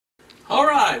All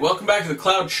right, welcome back to the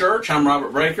Cloud Church. I'm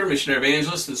Robert Breaker, missionary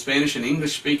evangelist to Spanish and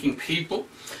English-speaking people.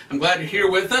 I'm glad you're here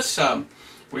with us.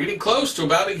 We're getting close to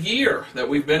about a year that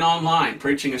we've been online,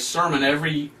 preaching a sermon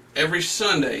every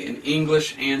Sunday in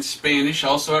English and Spanish.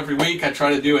 Also, every week I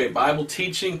try to do a Bible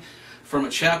teaching from a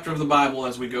chapter of the Bible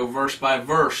as we go verse by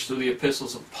verse through the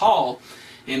epistles of Paul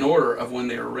in order of when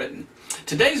they were written.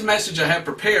 Today's message I have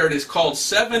prepared is called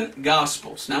 7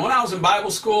 Gospels. Now, when I was in Bible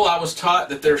school, I was taught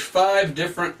that there's 5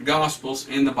 different Gospels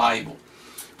in the Bible.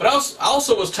 But I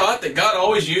also was taught that God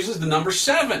always uses the number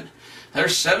 7.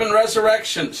 There's 7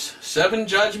 resurrections, 7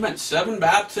 judgments, 7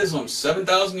 baptisms,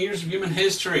 7,000 years of human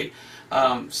history,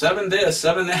 7 this,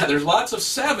 7 that. There's lots of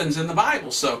 7s in the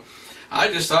Bible. So I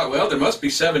just thought, well, there must be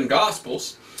 7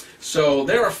 Gospels. So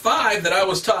there are 5 that I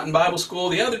was taught in Bible school.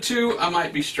 The other 2 I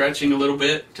might be stretching a little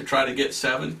bit to try to get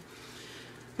 7.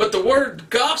 But the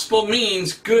word gospel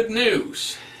means good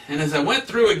news. And as I went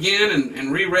through again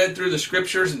and reread through the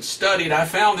scriptures and studied, I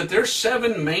found that there's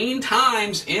 7 main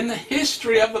times in the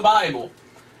history of the Bible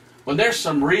when there's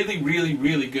some really, really,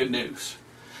 really good news.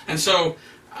 And so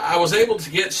I was able to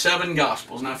get 7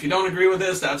 Gospels. Now, if you don't agree with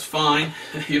this, that's fine.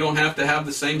 You don't have to have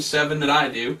the same 7 that I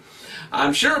do.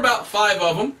 I'm sure about 5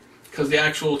 of them, because the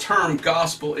actual term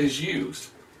gospel is used.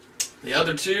 The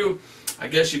other 2, I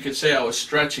guess you could say I was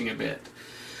stretching a bit.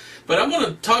 But I'm going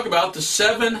to talk about the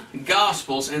 7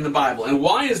 Gospels in the Bible. And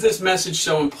why is this message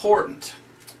so important?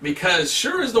 Because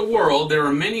sure as the world, there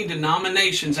are many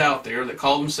denominations out there that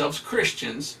call themselves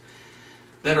Christians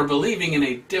that are believing in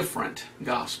a different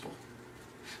gospel.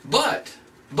 But,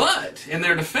 in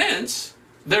their defense,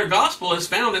 their gospel is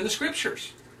found in the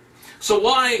Scriptures. So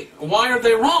why are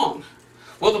they wrong?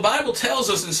 Well, the Bible tells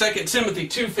us in 2 Timothy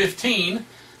 2:15,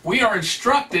 we are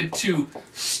instructed to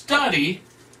study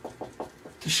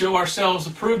to show ourselves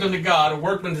approved unto God, a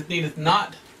workman that needeth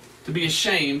not to be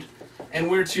ashamed, and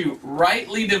we're to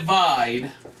rightly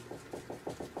divide.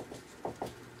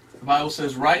 The Bible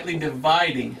says rightly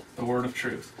dividing the word of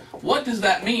truth. What does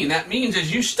that mean? That means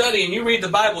as you study and you read the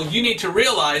Bible, you need to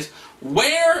realize,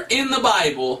 where in the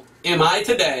Bible am I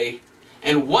today,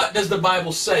 and what does the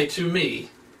Bible say to me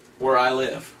where I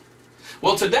live?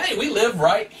 Well, today we live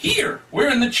right here.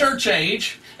 We're in the church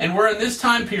age, and we're in this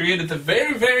time period at the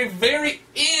very, very, very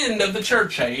end of the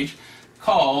church age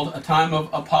called a time of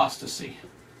apostasy.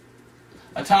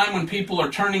 A time when people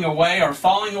are turning away or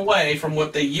falling away from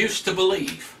what they used to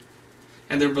believe,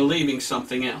 and they're believing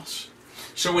something else.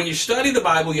 So when you study the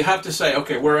Bible, you have to say,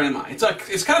 okay, where am I?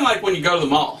 It's kind of like when you go to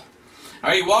the mall. All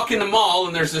right, you walk in the mall,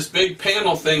 and there's this big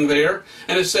panel thing there,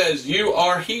 and it says, you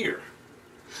are here.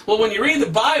 Well, when you read the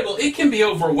Bible, it can be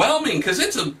overwhelming because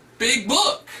it's a big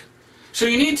book. So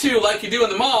you need to, like you do in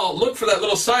the mall, look for that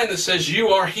little sign that says you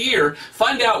are here.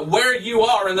 Find out where you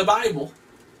are in the Bible,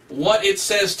 what it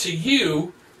says to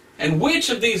you, and which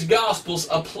of these Gospels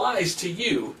applies to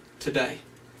you today.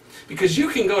 Because you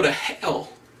can go to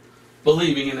hell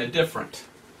believing in a different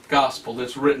Gospel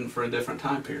that's written for a different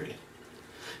time period.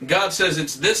 God says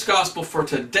it's this Gospel for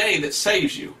today that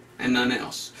saves you and none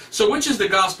else. So which is the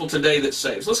Gospel today that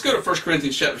saves? Let's go to 1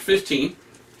 Corinthians chapter 15,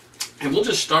 and we'll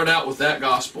just start out with that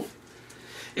Gospel.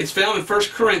 It's found in 1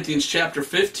 Corinthians chapter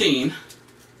 15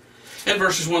 and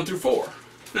verses 1 through 4.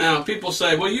 Now, people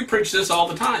say, well, you preach this all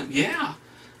the time. Yeah,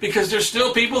 because there's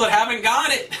still people that haven't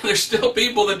got it. There's still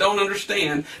people that don't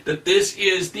understand that this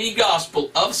is the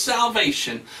gospel of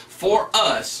salvation for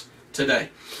us today.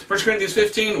 1 Corinthians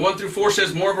 15, 1 through 4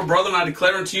 says, moreover, brethren, I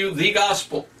declare unto you the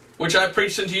gospel, which I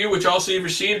preached unto you, which also you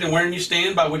received, and wherein you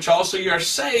stand, by which also you are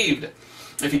saved,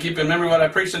 if you keep in memory what I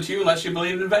preached unto you, unless you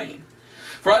believed in vain.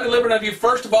 For I delivered unto you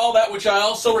first of all that which I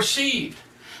also received,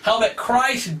 how that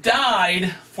Christ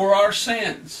died for our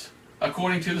sins,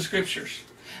 according to the Scriptures,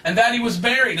 and that He was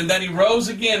buried, and that He rose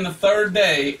again the 3rd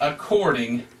day,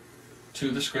 according to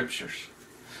the Scriptures.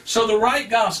 So the right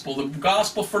gospel, the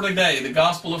gospel for today, the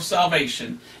gospel of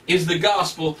salvation, is the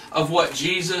gospel of what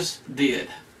Jesus did.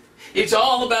 It's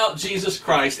all about Jesus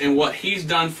Christ and what He's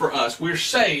done for us. We're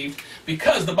saved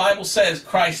because the Bible says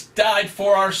Christ died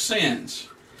for our sins.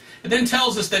 It then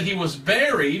tells us that He was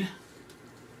buried,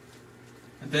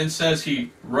 and then says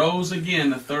He rose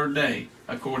again the 3rd day,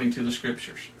 according to the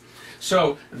Scriptures.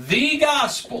 So, the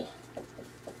gospel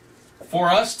for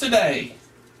us today,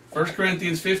 1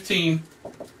 Corinthians 15,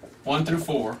 1 through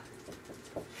 4,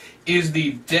 is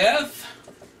the death,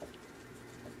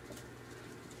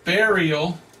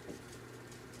 burial,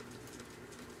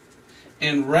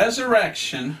 and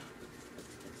resurrection,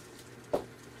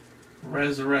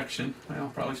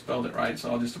 well, probably spelled it right, so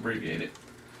I'll just abbreviate it,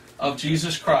 of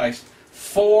Jesus Christ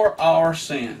for our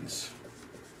sins.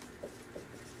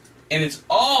 And it's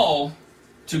all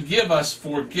to give us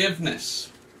forgiveness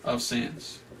of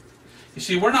sins. You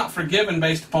see, we're not forgiven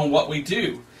based upon what we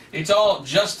do. It's all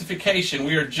justification.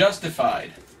 We are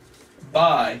justified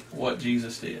by what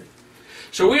Jesus did.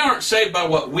 So we aren't saved by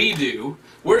what we do.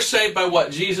 We're saved by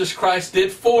what Jesus Christ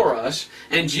did for us.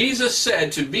 And Jesus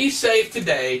said to be saved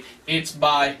today, it's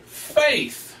by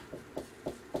faith.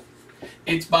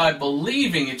 It's by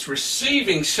believing. It's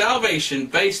receiving salvation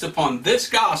based upon this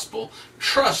gospel,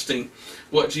 trusting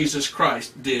what Jesus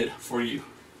Christ did for you.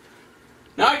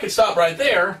 Now I could stop right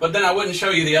there, but then I wouldn't show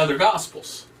you the other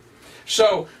gospels.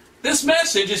 So this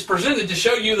message is presented to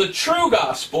show you the true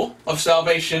gospel of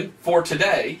salvation for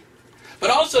today, but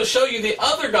also show you the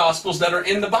other gospels that are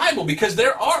in the Bible, because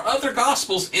there are other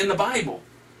gospels in the Bible.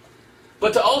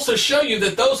 But to also show you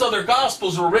that those other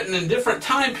gospels were written in different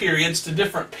time periods to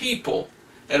different people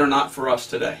that are not for us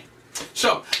today.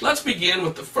 So let's begin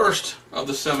with the first of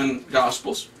the 7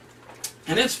 gospels.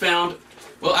 And it's found,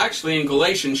 well, actually in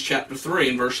Galatians chapter 3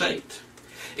 and verse 8.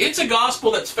 It's a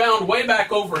gospel that's found way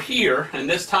back over here in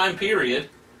this time period.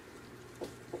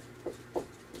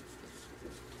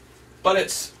 But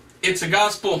it's a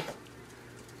gospel.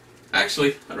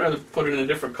 Actually, I'd rather put it in a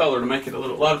different color to make it a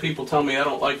lot of people tell me I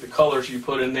don't like the colors you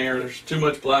put in there. There's too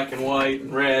much black and white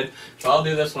and red. So I'll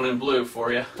do this one in blue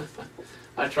for you.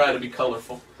 I try to be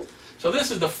colorful. So this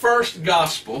is the first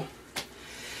gospel.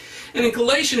 And in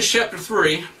Galatians chapter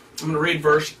 3, I'm going to read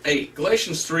verse 8.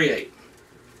 Galatians 3:8.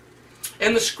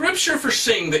 And the scripture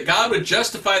foreseeing that God would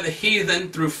justify the heathen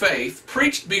through faith,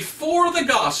 preached before the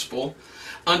gospel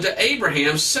unto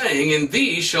Abraham, saying, in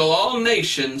thee shall all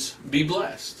nations be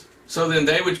blessed. So then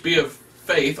they which be of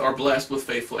faith are blessed with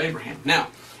faithful Abraham. Now,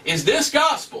 is this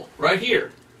gospel right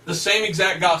here the same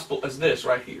exact gospel as this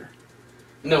right here?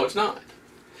 No, it's not.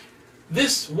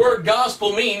 This word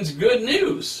gospel means good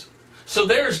news. So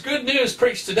there's good news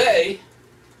preached today,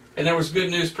 and there was good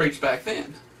news preached back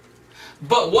then.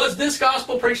 But was this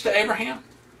gospel preached to Abraham?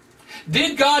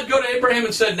 Did God go to Abraham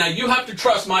and said, now you have to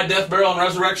trust my death, burial, and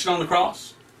resurrection on the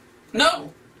cross?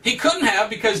 No. He couldn't have,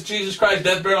 because Jesus Christ's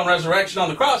death, burial, and resurrection on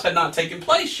the cross had not taken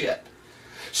place yet.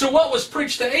 So what was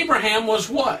preached to Abraham was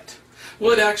what?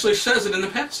 Well, it actually says it in the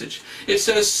passage. It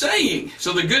says, saying.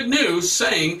 So the good news,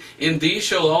 saying, in thee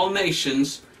shall all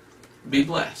nations be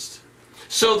blessed.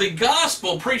 So the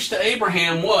gospel preached to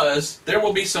Abraham was, there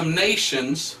will be some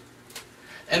nations,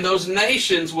 and those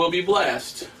nations will be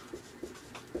blessed.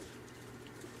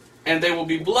 And they will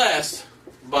be blessed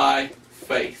by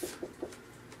faith.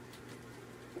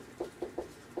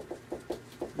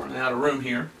 Running out of room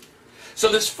here.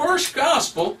 So this first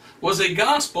gospel was a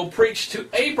gospel preached to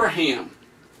Abraham.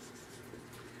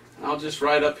 And I'll just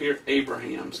write up here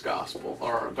Abraham's gospel,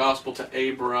 or a gospel to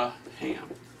Abraham.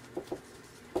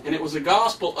 And it was a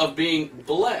gospel of being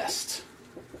blessed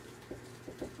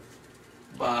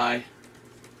by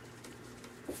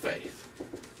faith.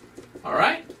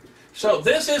 Alright? So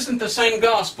this isn't the same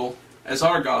gospel as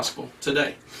our gospel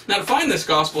today. Now to find this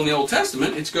gospel in the Old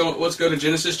Testament, let's go to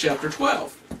Genesis chapter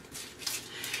 12.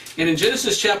 And in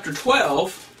Genesis chapter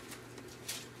 12,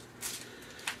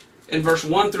 in verse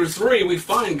 1 through 3, we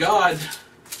find God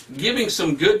giving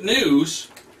some good news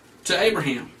to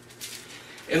Abraham.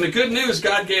 And the good news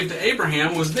God gave to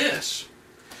Abraham was this.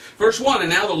 Verse 1, and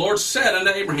now the Lord said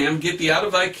unto Abraham, get thee out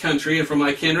of thy country, and from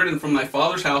thy kindred, and from thy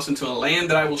father's house, into a land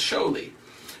that I will show thee.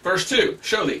 Verse 2,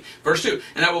 show thee. Verse 2,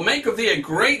 and I will make of thee a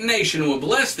great nation, and will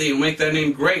bless thee, and make thy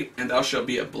name great, and thou shalt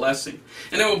be a blessing.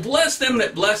 And I will bless them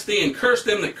that bless thee, and curse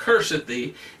them that curseth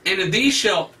thee, and in thee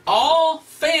shall all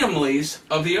families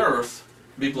of the earth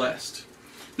be blessed.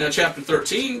 Now chapter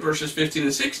 13, verses 15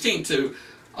 and 16, to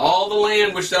all the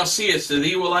land which thou seest, to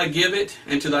thee will I give it,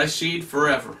 and to thy seed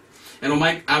forever. And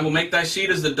I will make thy seed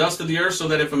as the dust of the earth, so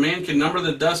that if a man can number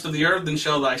the dust of the earth, then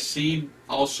shall thy seed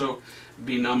also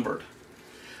be numbered.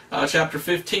 Chapter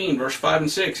 15, verse 5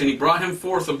 and 6. And he brought him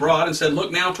forth abroad, and said,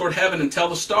 look now toward heaven, and tell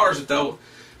the stars, if thou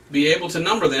be able to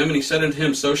number them. And he said unto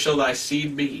him, so shall thy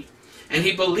seed be. And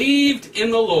he believed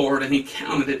in the Lord, and he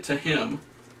counted it to him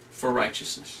for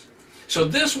righteousness. So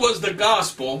this was the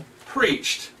gospel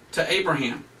preached to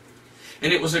Abraham.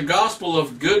 And it was a gospel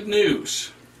of good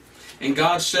news. And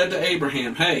God said to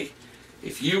Abraham, hey,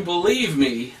 if you believe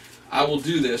me, I will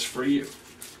do this for you.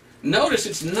 Notice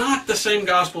it's not the same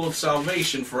gospel of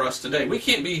salvation for us today. We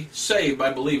can't be saved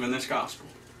by believing this gospel.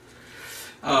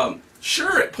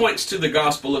 Sure, it points to the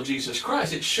gospel of Jesus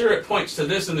Christ. It points to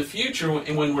this in the future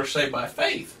when we're saved by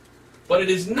faith. But it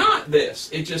is not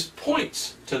this. It just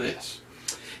points to this.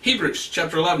 Hebrews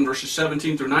chapter 11, verses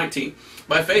 17 through 19.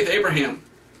 By faith Abraham,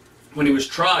 when he was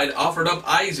tried, offered up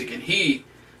Isaac, and he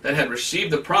that had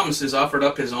received the promises offered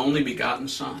up his only begotten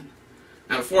son.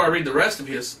 Now, before I read the rest of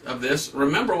this,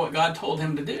 remember what God told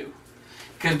him to do.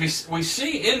 Because we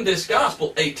see in this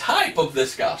gospel a type of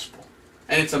this gospel.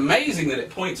 And it's amazing that it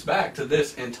points back to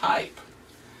this in type.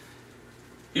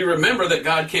 You remember that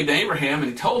God came to Abraham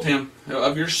and he told him,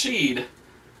 of your seed,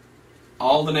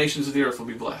 all the nations of the earth will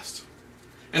be blessed.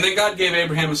 And then God gave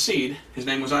Abraham a seed. His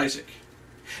name was Isaac.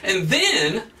 And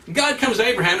then God comes to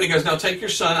Abraham and he goes, now take your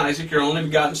son Isaac, your only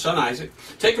begotten son Isaac,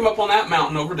 take him up on that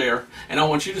mountain over there, and I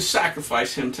want you to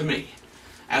sacrifice him to me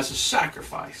as a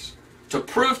sacrifice to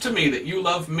prove to me that you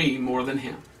love me more than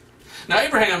him. Now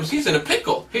he's in a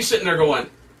pickle. He's sitting there going,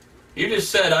 you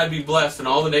just said I'd be blessed and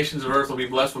all the nations of earth will be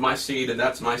blessed with my seed, and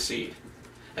that's my seed.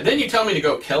 And then you tell me to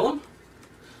go kill him?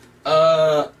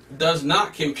 Does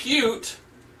not compute.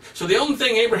 So the only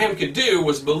thing Abraham could do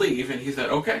was believe, and he said,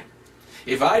 okay,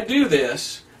 if I do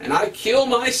this and I kill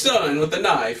my son with a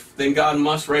knife, then God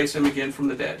must raise him again from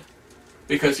the dead.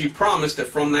 Because he promised that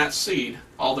from that seed,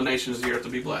 all the nations of the earth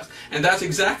will be blessed. And that's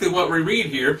exactly what we read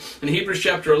here in Hebrews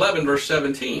chapter 11, verse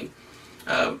 17.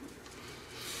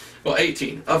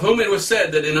 18. Of whom it was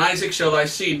said that in Isaac shall thy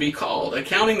seed be called,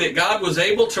 accounting that God was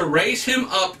able to raise him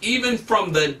up even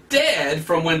from the dead,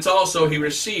 from whence also he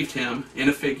received him in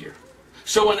a figure.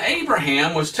 So when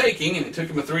Abraham was taking, and it took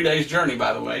him a 3 days journey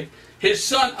by the way, his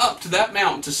son up to that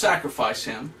mountain to sacrifice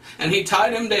him, and he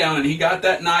tied him down, and he got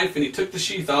that knife, and he took the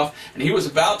sheath off, and he was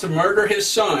about to murder his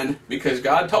son, because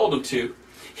God told him to,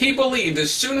 he believed,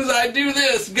 as soon as I do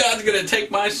this, God's going to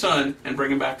take my son and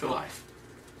bring him back to life.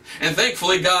 And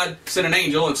thankfully, God sent an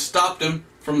angel and stopped him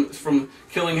from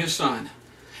killing his son.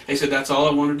 He said, that's all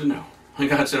I wanted to know. And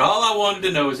God said, all I wanted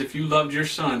to know is if you loved your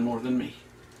son more than me.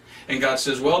 And God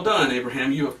says, well done,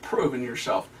 Abraham, you have proven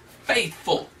yourself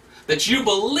faithful, that you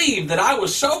believed that I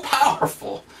was so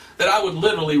powerful that I would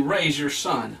literally raise your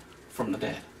son from the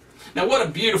dead. Now, what a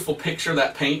beautiful picture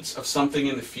that paints of something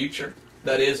in the future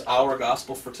that is our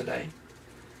gospel for today.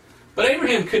 But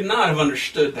Abraham could not have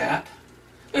understood that.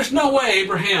 There's no way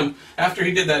Abraham, after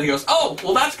he did that, he goes, oh,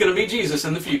 well, that's going to be Jesus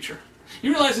in the future.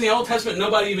 You realize in the Old Testament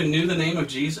nobody even knew the name of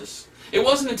Jesus? It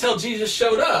wasn't until Jesus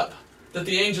showed up that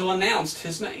the angel announced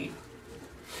his name.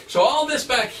 So all this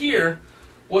back here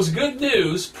was good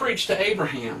news preached to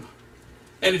Abraham.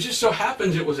 And it just so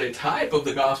happens it was a type of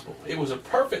the gospel. It was a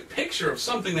perfect picture of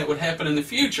something that would happen in the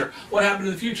future. What happened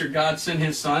in the future? God sent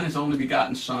his son, his only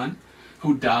begotten son,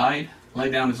 who died,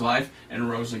 laid down his life, and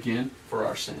rose again for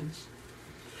our sins.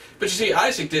 But you see,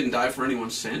 Isaac didn't die for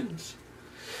anyone's sins.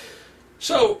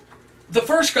 So, the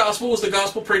first gospel was the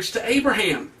gospel preached to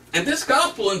Abraham. And this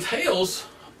gospel entails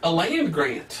a land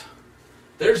grant.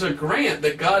 There's a grant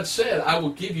that God said, I will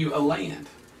give you a land.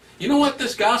 You know what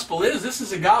this gospel is? This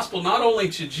is a gospel not only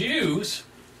to Jews,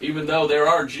 even though there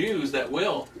are Jews that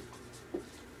will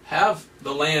have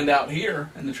the land out here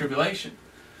in the tribulation.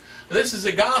 But this is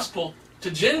a gospel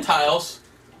to Gentiles,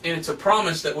 and it's a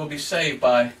promise that we'll be saved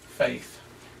by faith.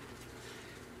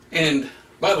 And,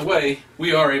 by the way,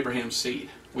 we are Abraham's seed,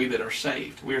 we that are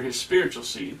saved. We are his spiritual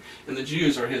seed, and the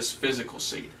Jews are his physical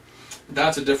seed.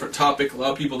 That's a different topic. A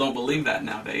lot of people don't believe that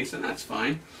nowadays, and that's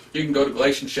fine. You can go to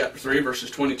Galatians chapter 3,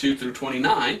 verses 22 through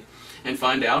 29, and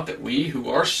find out that we who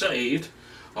are saved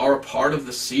are a part of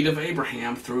the seed of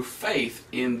Abraham through faith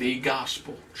in the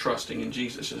gospel, trusting in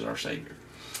Jesus as our Savior.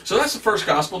 So that's the first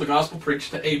gospel, the gospel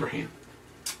preached to Abraham.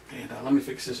 And let me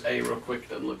fix this A real quick. It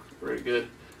doesn't look very good.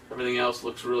 Everything else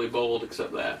looks really bold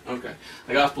except that. Okay,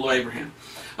 the gospel of Abraham.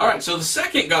 All right, so the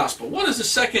second gospel. What is the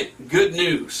second good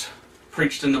news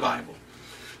preached in the Bible?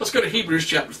 Let's go to Hebrews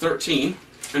chapter 13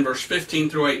 and verse 15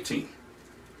 through 18.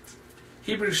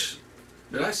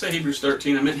 Did I say Hebrews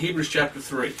 13? I meant Hebrews chapter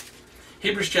 3.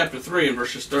 Hebrews chapter 3 and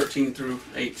verses 13 through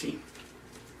 18.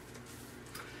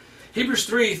 Hebrews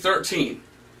 3:13.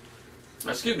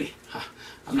 Excuse me,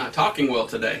 I'm not talking well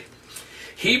today.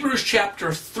 Hebrews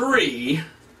chapter 3,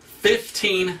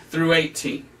 15 through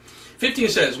 18. 15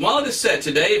 says, while it is said,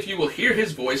 today if you will hear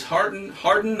his voice,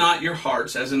 harden not your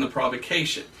hearts as in the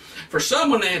provocation. For some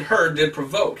when they had heard did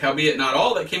provoke, howbeit not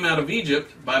all that came out of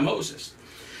Egypt by Moses.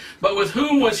 But with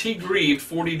whom was he grieved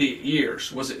 40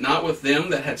 years? Was it not with them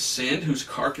that had sinned, whose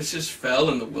carcasses fell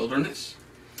in the wilderness?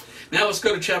 Now let's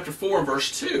go to chapter 4,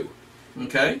 verse 2.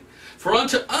 Okay? For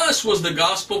unto us was the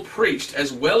gospel preached,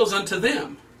 as well as unto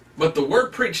them. But the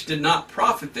word preached did not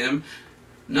profit them,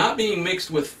 not being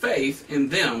mixed with faith in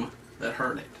them that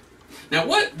heard it. Now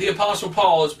what the Apostle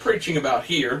Paul is preaching about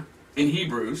here in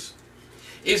Hebrews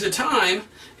is a time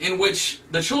in which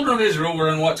the children of Israel were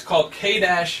in what's called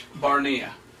Kadesh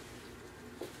Barnea.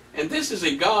 And this is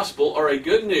a gospel or a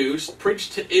good news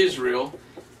preached to Israel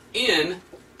in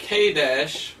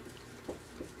Kadesh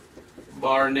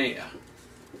Barnea.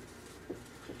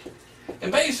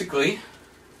 And basically,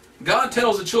 God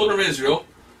tells the children of Israel,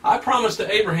 I promised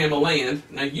to Abraham a land.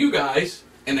 Now you guys,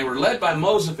 and they were led by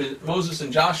Moses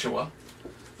and Joshua.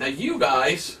 Now you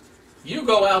guys, you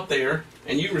go out there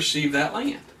and you receive that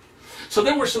land. So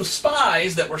there were some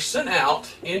spies that were sent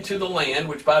out into the land,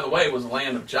 which by the way was a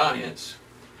land of giants.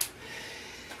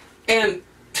 And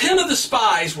 10 of the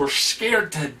spies were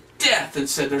scared to death and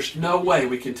said, there's no way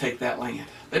we can take that land.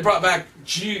 They brought back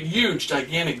huge,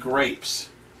 gigantic grapes.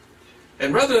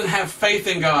 And rather than have faith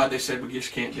in God, they said, we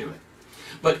just can't do it.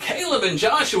 But Caleb and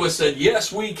Joshua said,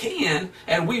 yes, we can,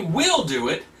 and we will do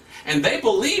it. And they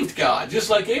believed God, just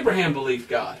like Abraham believed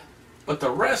God. But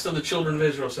the rest of the children of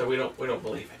Israel said, we don't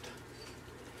believe it.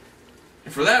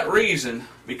 And for that reason,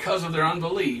 because of their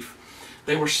unbelief,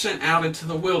 they were sent out into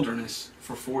the wilderness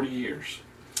for 40 years.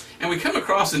 And we come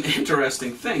across an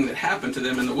interesting thing that happened to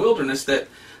them in the wilderness that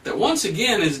once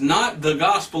again is not the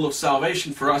gospel of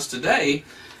salvation for us today,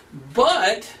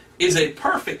 but is a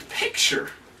perfect picture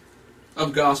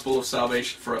of gospel of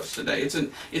salvation for us today.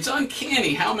 It's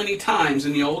uncanny how many times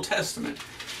in the Old Testament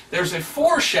there's a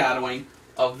foreshadowing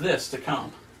of this to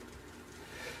come.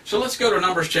 So let's go to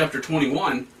Numbers chapter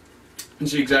 21 and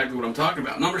see exactly what I'm talking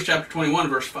about. Numbers chapter 21,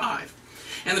 verse 5.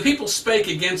 And the people spake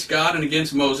against God and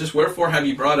against Moses, wherefore have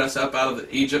ye brought us up out of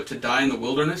Egypt to die in the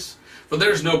wilderness? For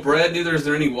there is no bread, neither is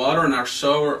there any water, and our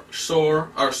soul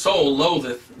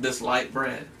loatheth this light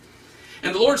bread.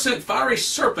 And the Lord sent fiery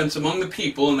serpents among the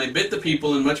people, and they bit the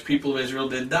people, and much people of Israel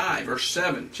did die. Verse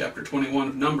 7, chapter 21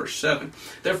 of Numbers 7.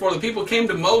 Therefore the people came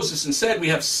to Moses and said, we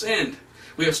have sinned.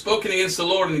 We have spoken against the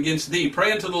Lord and against thee.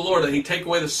 Pray unto the Lord that he take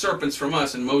away the serpents from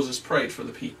us. And Moses prayed for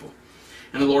the people.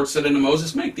 And the Lord said unto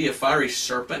Moses, make thee a fiery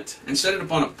serpent, and set it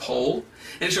upon a pole.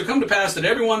 And it shall come to pass that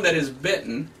everyone that is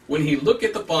bitten, when he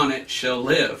looketh upon it, shall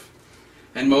live.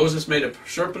 And Moses made a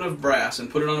serpent of brass, and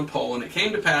put it on a pole. And it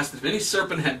came to pass that if any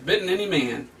serpent had bitten any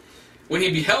man, when he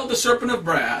beheld the serpent of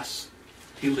brass,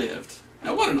 he lived.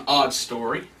 Now what an odd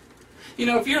story. You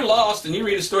know, if you're lost and you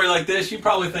read a story like this, you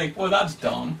probably think, well, that's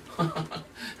dumb.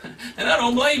 And I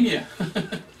don't blame you.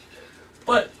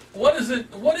 But what is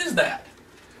it? What is that?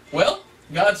 Well,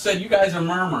 God said, you guys are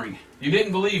murmuring. You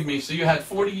didn't believe me, so you had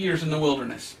 40 years in the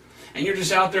wilderness. And you're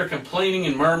just out there complaining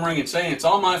and murmuring and saying it's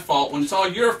all my fault when it's all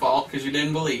your fault because you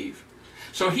didn't believe.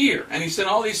 So here, and he sent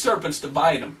all these serpents to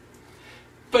bite him.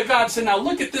 But God said, now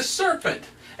look at this serpent.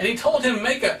 And he told him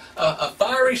make a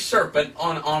fiery serpent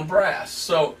on brass.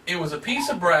 So it was a piece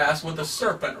of brass with a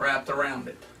serpent wrapped around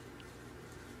it.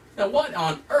 Now what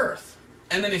on earth?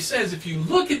 And then he says, if you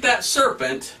look at that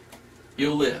serpent,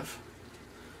 you'll live.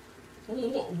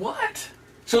 What?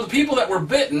 So the people that were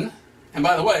bitten, and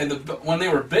by the way, when they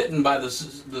were bitten by the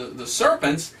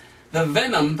serpents, the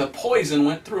venom, the poison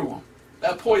went through them.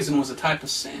 That poison was a type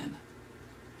of sin.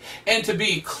 And to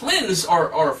be cleansed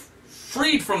or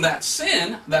freed from that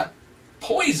sin, that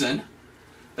poison,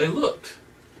 they looked.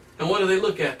 And what did they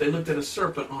look at? They looked at a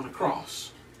serpent on a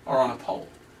cross or on a pole.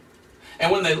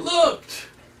 And when they looked,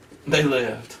 they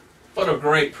lived. What a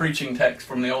great preaching text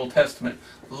from the Old Testament.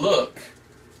 Look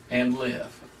and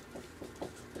live.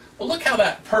 Well, look how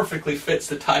that perfectly fits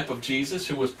the type of Jesus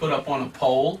who was put up on a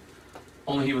pole,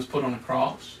 only he was put on a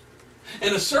cross.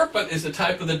 And the serpent is the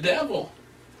type of the devil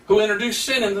who introduced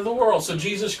sin into the world. So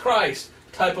Jesus Christ,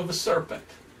 type of a serpent.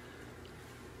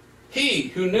 He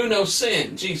who knew no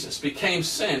sin, Jesus, became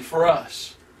sin for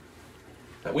us,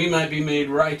 that we might be made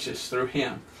righteous through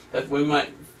him, that we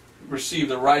might receive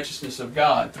the righteousness of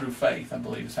God through faith, I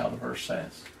believe is how the verse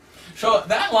says. So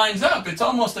that lines up. It's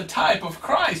almost a type of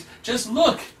Christ. Just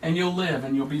look and you'll live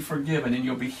and you'll be forgiven and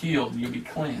you'll be healed and you'll be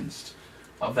cleansed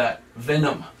of that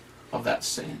venom of that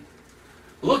sin.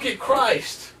 Look at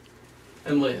Christ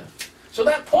and live. So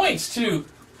that points to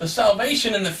the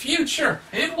salvation in the future.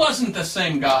 It wasn't the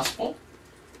same gospel,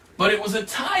 but it was a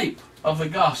type of the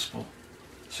gospel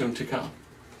soon to come.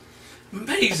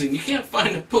 Amazing. You can't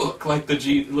find a book like the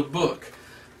book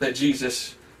that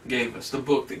Jesus gave us, the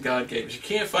book that God gave us. You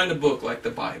can't find a book like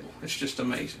the Bible. It's just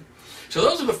amazing. So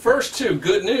those are the first two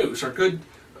good news, or good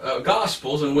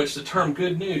gospels, in which the term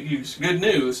good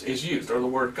news is used, or the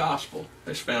word gospel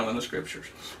is found in the Scriptures.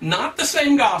 Not the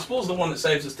same gospel as the one that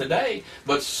saves us today,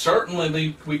 but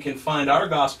certainly we can find our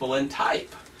gospel in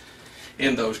type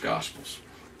in those gospels.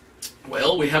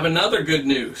 Well, we have another good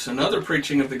news, another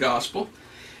preaching of the gospel,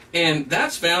 and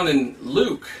that's found in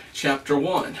Luke chapter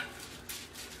 1.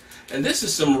 And this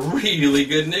is some really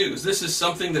good news. This is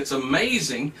something that's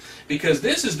amazing, because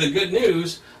this is the good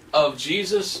news of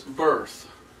Jesus' birth.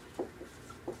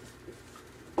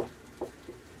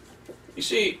 You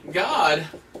see, God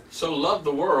so loved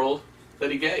the world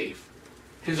that he gave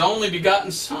his only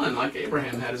begotten Son, like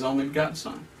Abraham had his only begotten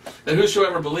Son. that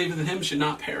whosoever believeth in him should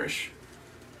not perish,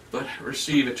 but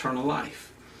receive eternal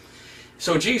life.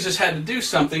 So Jesus had to do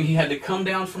something. He had to come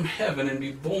down from heaven and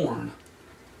be born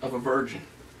of a virgin.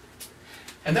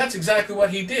 And that's exactly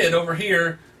what he did. Over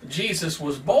here, Jesus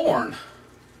was born.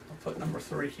 I'll put number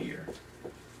 3 here.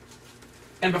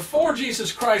 And before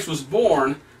Jesus Christ was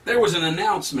born, there was an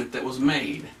announcement that was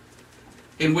made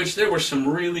in which there was some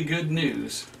really good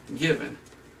news given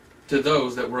to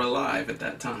those that were alive at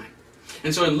that time.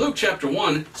 And so in Luke chapter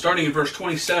 1, starting in verse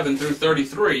 27 through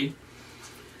 33,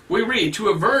 we read, "To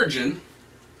a virgin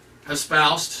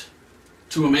espoused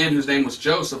to a man whose name was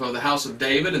Joseph of the house of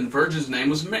David, and the virgin's name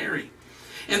was Mary.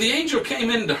 And the angel came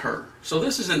into her." So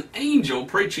this is an angel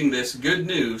preaching this good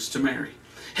news to Mary.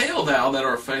 "Hail thou that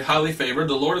art highly favored,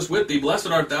 the Lord is with thee, blessed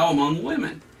art thou among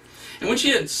women." And when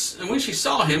she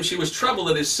saw him, she was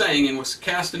troubled at his saying, and was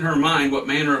cast in her mind what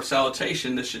manner of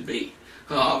salutation this should be.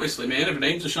 Well, obviously, man, if an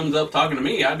angel comes up talking to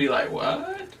me, I'd be like,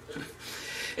 what?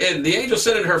 And the angel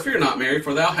said unto her, "Fear not, Mary,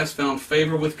 for thou hast found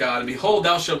favor with God. And behold,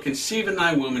 thou shalt conceive in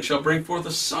thy womb, and shalt bring forth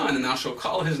a son, and thou shalt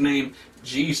call his name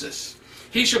Jesus.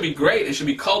 He shall be great, and shall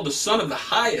be called the Son of the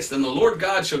Highest. And the Lord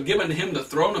God shall give unto him the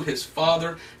throne of his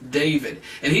father David.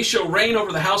 And he shall reign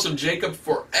over the house of Jacob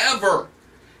forever.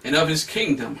 And of his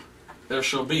kingdom there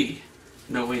shall be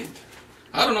no end."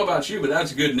 I don't know about you, but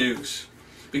that's good news.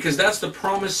 Because that's the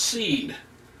promised seed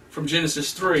from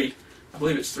Genesis 3. I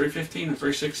believe it's 3:15 or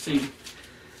 3:16.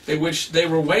 In which they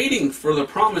were waiting for the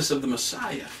promise of the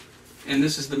Messiah. And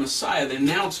this is the Messiah, the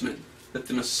announcement that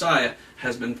the Messiah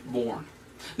has been born.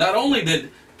 Not only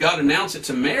did God announce it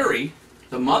to Mary,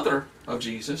 the mother of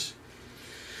Jesus,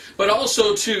 but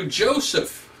also to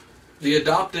Joseph, the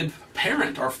adopted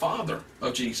parent or father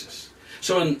of Jesus.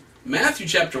 So in Matthew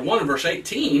chapter 1 and verse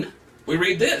 18, we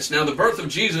read this. "Now the birth of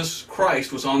Jesus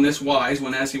Christ was on this wise,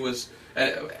 when as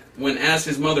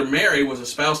his mother Mary was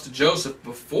espoused to Joseph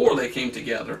before they came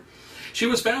together, she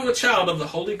was found with child of the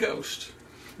Holy Ghost.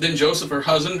 Then Joseph, her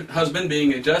husband,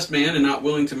 being a just man and not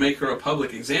willing to make her a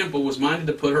public example, was minded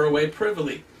to put her away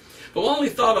privily. But while he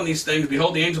thought on these things,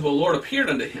 behold, the angel of the Lord appeared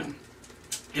unto him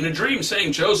in a dream,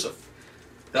 saying, Joseph,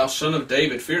 thou son of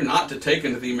David, fear not to take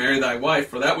unto thee Mary thy wife,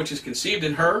 for that which is conceived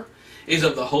in her is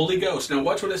of the Holy Ghost." Now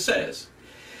watch what it says.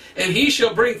 "And he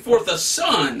shall bring forth a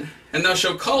son, and thou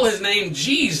shalt call his name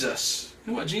Jesus."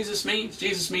 You know what Jesus means?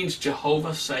 Jesus means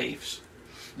Jehovah saves.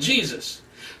 Jesus.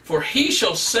 "For he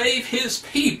shall save his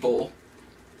people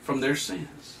from their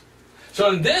sins." So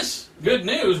in this good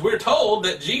news, we're told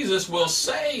that Jesus will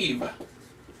save.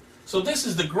 So this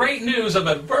is the great news of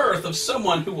a birth of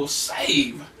someone who will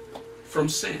save from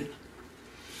sin.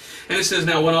 And it says,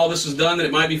 "Now when all this was done, that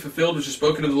it might be fulfilled, which is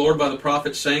spoken of the Lord by the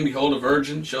prophet, saying, Behold, a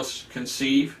virgin shall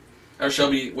conceive, or shall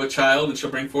be with child, and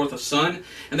shall bring forth a son,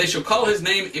 and they shall call his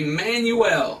name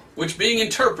Emmanuel, which being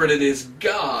interpreted is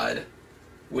God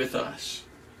with us."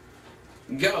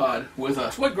 God with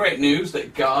us. What great news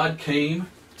that God came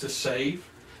to save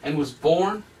and was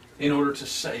born in order to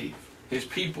save his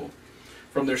people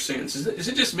from their sins. Is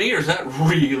it just me, or is that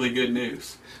really good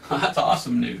news? That's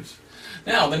awesome news.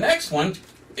 Now, the next one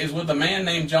is with a man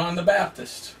named John the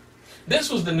Baptist. This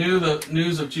was the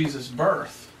news of Jesus'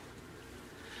 birth.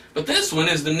 But this one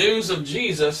is the news of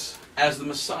Jesus as the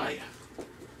Messiah.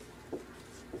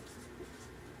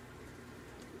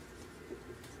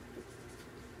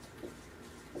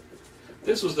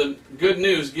 This was the good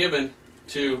news given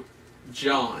to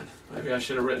John. Maybe I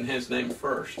should have written his name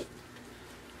first.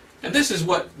 And this is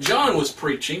what John was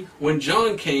preaching when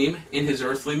John came in his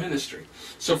earthly ministry.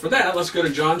 So for that, let's go to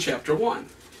John chapter 1.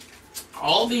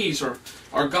 All these are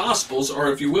gospels,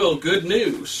 or if you will, good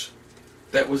news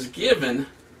that was given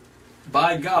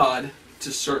by God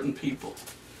to certain people.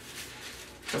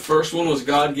 The first one was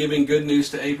God giving good news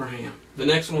to Abraham. The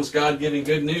next one was God giving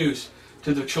good news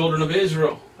to the children of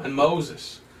Israel and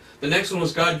Moses. The next one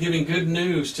was God giving good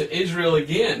news to Israel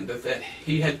again, that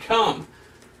he had come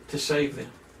to save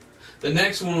them. The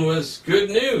next one was good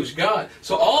news, God.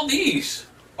 So all these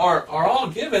are all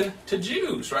given to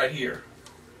Jews right here.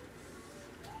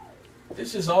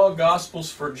 This is all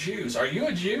gospels for Jews. Are you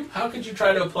a Jew? How could you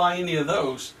try to apply any of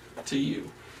those to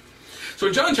you? So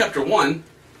in John chapter 1,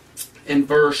 in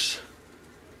verse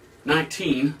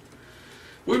 19,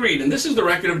 we read, "And this is the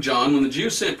record of John, when the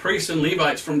Jews sent priests and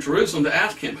Levites from Jerusalem to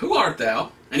ask him, Who art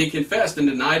thou? And he confessed and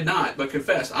denied not, but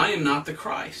confessed, I am not the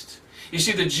Christ." You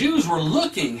see, the Jews were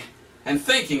looking and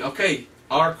thinking, okay,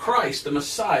 our Christ, the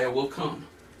Messiah, will come.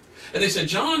 And they said,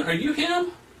 "John, are you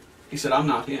him?" He said, "I'm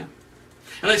not him."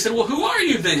 And they said, "Well, who are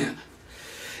you then?"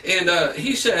 And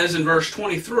he says in verse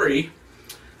 23,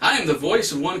 "I am the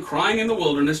voice of one crying in the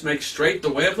wilderness, make straight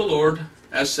the way of the Lord,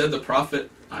 as said the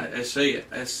prophet Isaiah.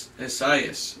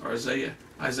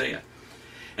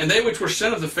 And they which were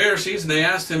sent of the Pharisees, and they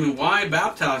asked him, Why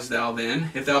baptizest thou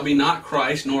then, if thou be not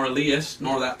Christ, nor Elias,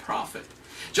 nor that prophet?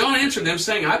 John answered them,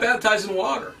 saying, I baptize in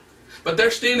water, but there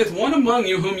standeth one among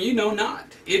you whom ye know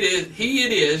not. He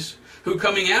it is, who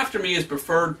coming after me is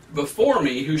preferred before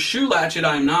me, whose shoe latchet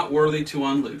I am not worthy to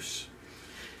unloose.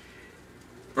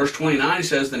 Verse 29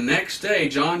 says, The next day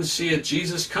John seeth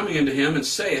Jesus coming unto him, and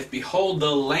saith, Behold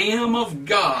the Lamb of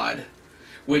God,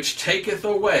 which taketh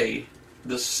away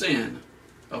the sin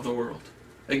of the world.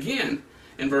 Again,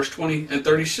 in verse 20 and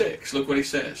 36, look what he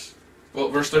says. Well,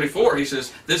 verse 34, he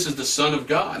says, This is the Son of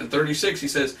God. In 36, he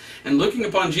says, And looking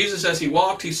upon Jesus as he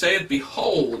walked, he saith,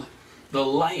 Behold the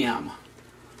Lamb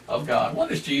of God.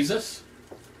 What is Jesus?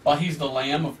 Well, he's the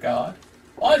Lamb of God.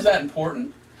 Why is that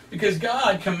important? Because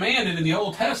God commanded in the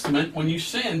Old Testament, when you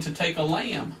sinned, to take a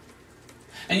lamb.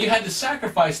 And you had to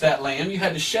sacrifice that lamb. You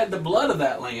had to shed the blood of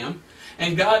that lamb.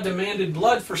 And God demanded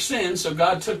blood for sin, so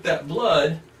God took that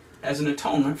blood as an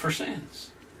atonement for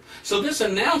sins. So this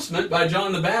announcement by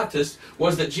John the Baptist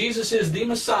was that Jesus is the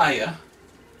Messiah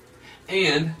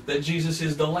and that Jesus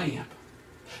is the Lamb.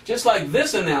 Just like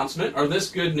this announcement, or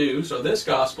this good news, or this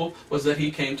gospel, was that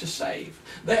he came to save.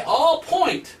 They all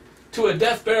point to a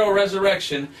death, burial,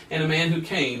 resurrection, and a man who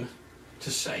came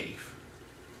to save.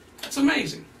 That's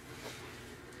amazing.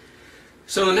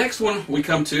 So the next one we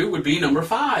come to would be number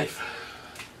 5.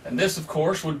 And this, of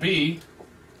course, would be,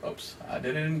 oops, I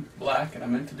did it in black, and I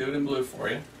meant to do it in blue for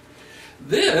you.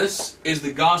 This is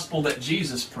the gospel that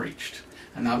Jesus preached.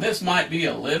 And now this might be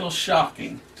a little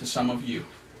shocking to some of you,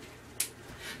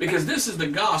 because this is the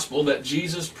gospel that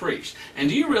Jesus preached. And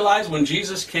do you realize when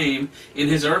Jesus came in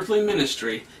his earthly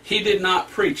ministry, he did not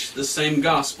preach the same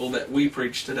gospel that we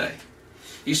preach today?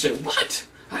 You say, what?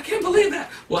 I can't believe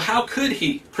that. Well, how could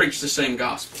he preach the same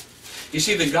gospel? You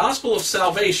see, the gospel of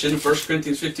salvation, 1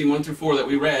 Corinthians 15, 1 through 4 that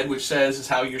we read, which says is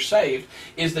how you're saved,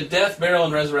 is the death, burial,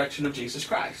 and resurrection of Jesus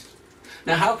Christ.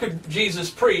 Now, how could Jesus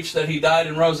preach that he died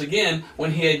and rose again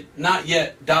when he had not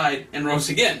yet died and rose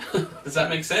again? Does that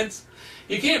make sense?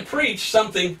 You can't preach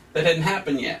something that hadn't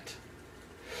happened yet.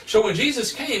 So when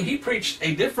Jesus came, he preached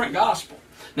a different gospel.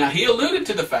 Now, he alluded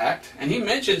to the fact, and he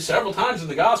mentioned several times in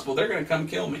the gospel, they're going to come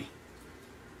kill me.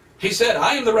 He said,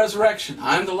 I am the resurrection,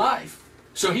 I am the life.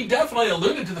 So he definitely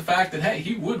alluded to the fact that, hey,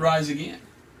 he would rise again.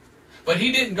 But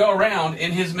he didn't go around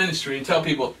in his ministry and tell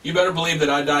people, you better believe that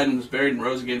I died and was buried and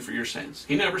rose again for your sins.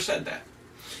 He never said that.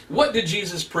 What did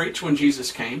Jesus preach when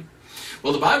Jesus came?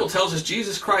 Well, the Bible tells us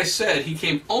Jesus Christ said he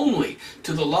came only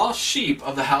to the lost sheep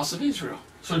of the house of Israel.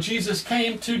 So Jesus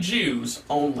came to Jews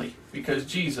only because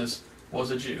Jesus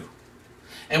was a Jew.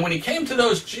 And when he came to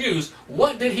those Jews,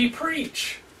 what did he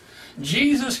preach?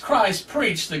 Jesus Christ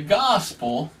preached the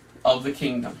gospel of the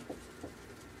kingdom.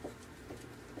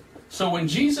 So when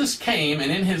Jesus came,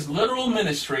 and in his literal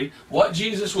ministry, what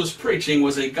Jesus was preaching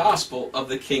was a gospel of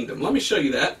the kingdom. Let me show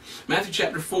you that. Matthew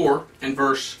chapter 4 and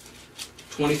verse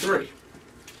 23.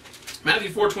 Matthew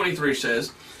 4:23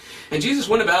 says, And Jesus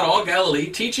went about all Galilee,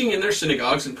 teaching in their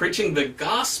synagogues and preaching the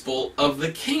gospel of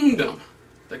the kingdom.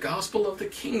 The gospel of the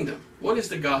kingdom. What is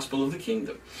the gospel of the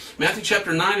kingdom? Matthew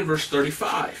chapter 9 and verse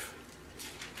 35.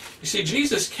 You see,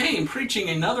 Jesus came preaching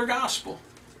another gospel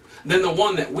than the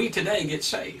one that we today get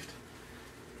saved.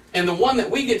 And the one that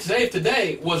we get saved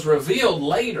today was revealed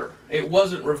later. It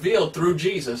wasn't revealed through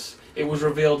Jesus. It was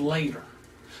revealed later.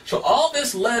 So all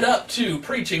this led up to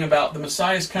preaching about the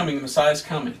Messiah's coming, the Messiah's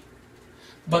coming.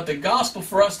 But the gospel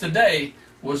for us today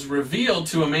was revealed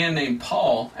to a man named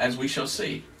Paul, as we shall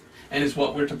see, and is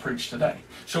what we're to preach today.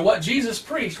 So what Jesus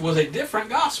preached was a different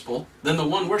gospel than the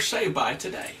one we're saved by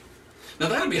today. Now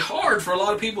that'll be hard for a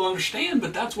lot of people to understand,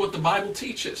 but that's what the Bible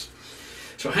teaches.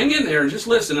 So hang in there and just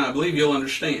listen, and I believe you'll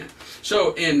understand.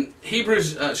 So in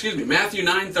Matthew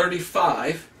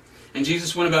 9:35, and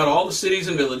Jesus went about all the cities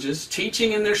and villages,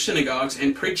 teaching in their synagogues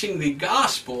and preaching the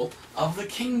gospel of the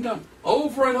kingdom.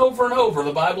 Over and over and over,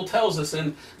 the Bible tells us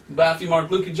in Matthew, Mark,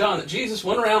 Luke, and John that Jesus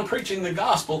went around preaching the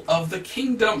gospel of the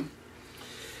kingdom.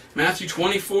 Matthew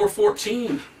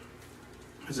 24:14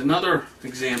 is another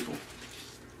example.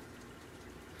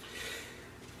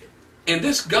 And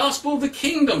this gospel of the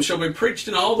kingdom shall be preached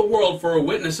in all the world for a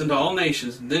witness unto all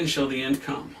nations, and then shall the end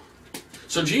come.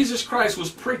 So Jesus Christ was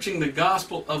preaching the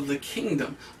gospel of the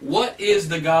kingdom. What is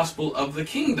the gospel of the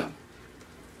kingdom?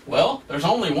 Well, there's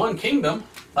only one kingdom.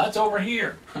 That's over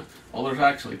here. Well, there's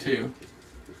actually two.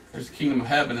 There's the kingdom of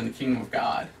heaven and the kingdom of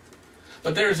God.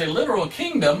 But there's a literal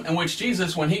kingdom in which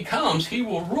Jesus, when he comes, he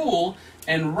will rule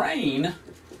and reign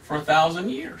for 1,000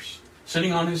 years,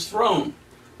 sitting on his throne,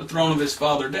 the throne of his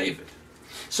father David.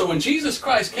 So when Jesus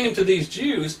Christ came to these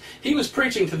Jews, he was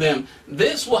preaching to them,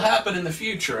 this will happen in the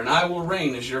future, and I will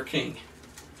reign as your king.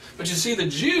 But you see, the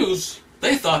Jews,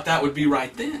 they thought that would be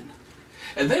right then.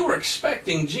 And they were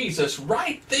expecting Jesus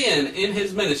right then in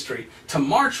his ministry to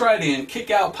march right in, kick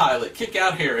out Pilate, kick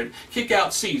out Herod, kick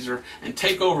out Caesar, and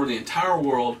take over the entire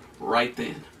world right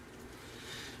then.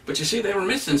 But you see, they were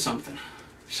missing something.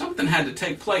 Something had to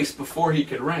take place before he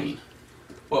could reign.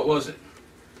 What was it?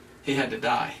 He had to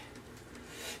die.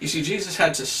 You see, Jesus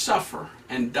had to suffer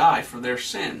and die for their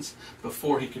sins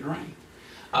before he could reign.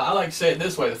 I like to say it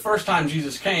this way. The first time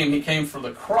Jesus came, he came for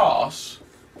the cross.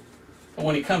 But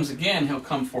when he comes again, he'll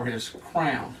come for his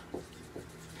crown.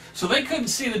 So they couldn't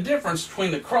see the difference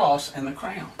between the cross and the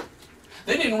crown.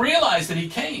 They didn't realize that he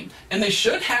came. And they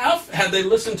should have, had they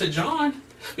listened to John.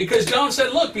 Because John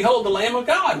said, look, behold the Lamb of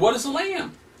God. What is a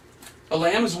lamb? A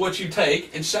lamb is what you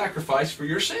take and sacrifice for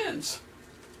your sins.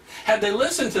 Had they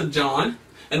listened to John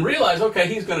and realized, okay,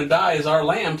 he's going to die as our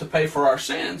lamb to pay for our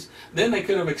sins, then they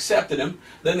could have accepted him.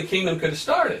 Then the kingdom could have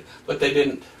started. But they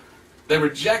didn't. They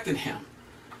rejected him.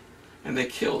 And they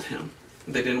killed him.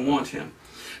 They didn't want him.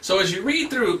 So as you read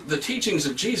through the teachings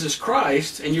of Jesus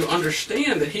Christ and you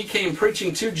understand that he came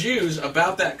preaching to Jews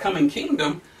about that coming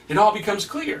kingdom, it all becomes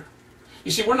clear.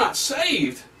 You see, we're not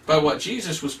saved by what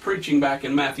Jesus was preaching back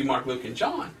in Matthew, Mark, Luke, and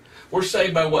John. We're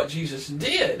saved by what Jesus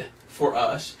did for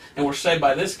us, and we're saved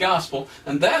by this gospel,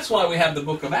 and that's why we have the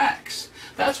book of Acts.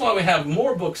 That's why we have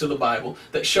more books of the Bible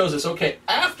that shows us, okay,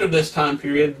 after this time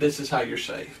period, this is how you're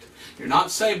saved. You're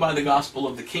not saved by the gospel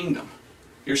of the kingdom.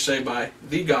 You're saved by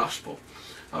the gospel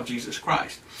of Jesus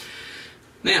Christ.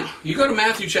 Now, you go to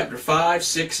Matthew chapter 5,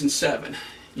 6, and 7.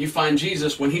 You find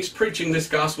Jesus, when he's preaching this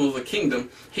gospel of the kingdom,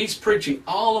 he's preaching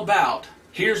all about,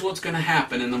 here's what's going to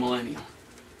happen in the millennium.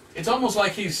 It's almost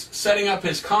like he's setting up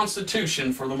his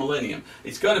constitution for the millennium.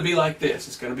 It's going to be like this.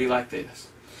 It's going to be like this.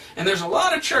 And there's a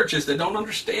lot of churches that don't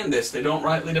understand this. They don't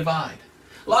rightly divide.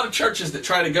 A lot of churches that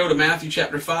try to go to Matthew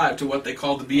chapter 5 to what they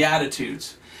call the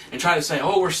Beatitudes and try to say,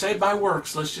 oh, we're saved by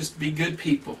works. Let's just be good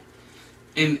people.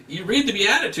 And you read the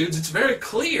Beatitudes, it's very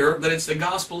clear that it's the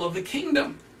gospel of the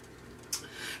kingdom.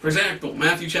 For example,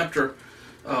 Matthew chapter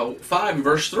 5 and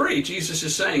verse 3, Jesus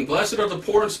is saying, blessed are the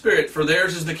poor in spirit, for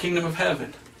theirs is the kingdom of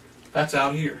heaven. That's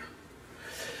out here.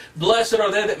 Blessed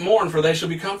are they that mourn, for they shall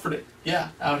be comforted. Yeah,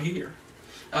 out here.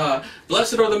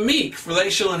 Blessed are the meek, for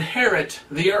they shall inherit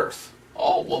the earth.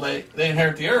 Oh, well, they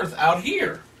inherit the earth out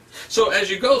here. So as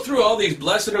you go through all these,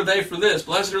 blessed are they for this,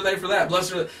 blessed are they for that,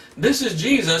 blessed are they, this is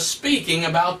Jesus speaking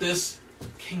about this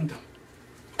kingdom.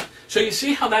 So you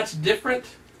see how that's different?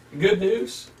 Good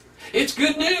news? It's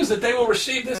good news that they will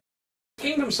receive this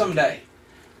kingdom someday.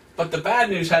 But the bad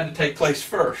news had to take place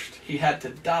first. He had to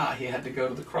die. He had to go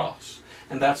to the cross.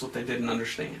 And that's what they didn't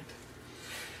understand.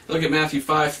 Look at Matthew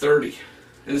 5:30.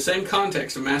 In the same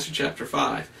context of Matthew chapter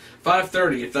 5.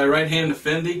 5:30, if thy right hand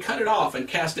offend thee, cut it off and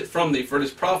cast it from thee, for it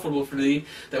is profitable for thee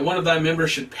that one of thy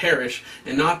members should perish,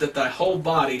 and not that thy whole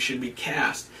body should be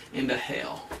cast into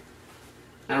hell.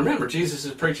 Now remember, Jesus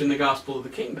is preaching the gospel of the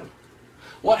kingdom.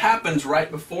 What happens right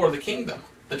before the kingdom?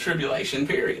 The tribulation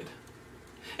period.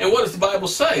 And what does the Bible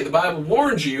say? The Bible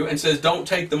warns you and says, don't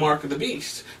take the mark of the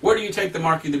beast. Where do you take the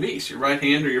mark of the beast? Your right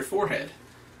hand or your forehead?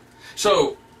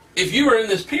 So, if you are in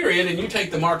this period and you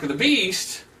take the mark of the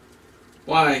beast,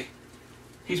 why,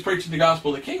 he's preaching the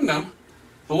gospel of the kingdom.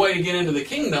 The way to get into the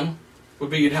kingdom would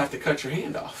be you'd have to cut your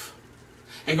hand off.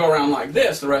 And go around like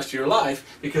this the rest of your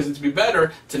life, because it'd be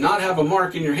better to not have a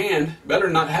mark in your hand, better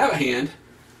not have a hand,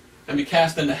 and be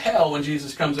cast into hell when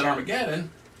Jesus comes at Armageddon,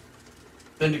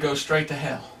 than to go straight to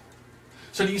hell.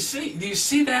 So do you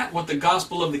see that, what the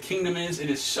gospel of the kingdom is? It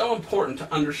is so important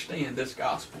to understand this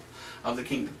gospel of the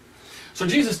kingdom. So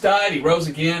Jesus died, he rose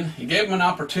again, he gave them an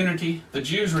opportunity. The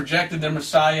Jews rejected their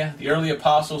Messiah, the early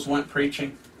apostles went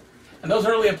preaching. And those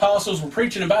early apostles were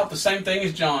preaching about the same thing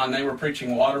as John. They were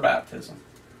preaching water baptism.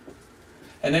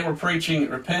 And they were preaching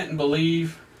repent and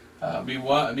believe,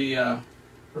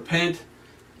 repent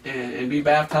and be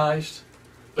baptized.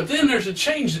 But then there's a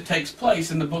change that takes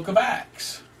place in the book of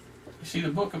Acts. You see, the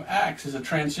book of Acts is a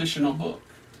transitional book.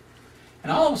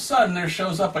 And all of a sudden there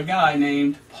shows up a guy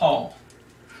named Paul.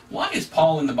 Why is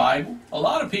Paul in the Bible? A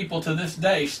lot of people to this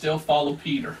day still follow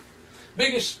Peter.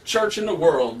 Biggest church in the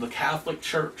world, the Catholic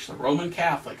Church, the Roman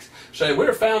Catholics, say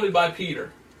we're founded by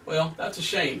Peter. Well, that's a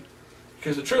shame.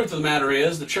 Because the truth of the matter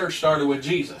is, the church started with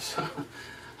Jesus.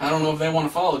 I don't know if they want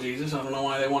to follow Jesus. I don't know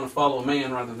why they want to follow a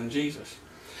man rather than Jesus.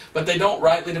 But they don't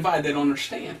rightly divide. They don't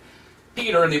understand.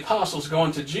 Peter and the apostles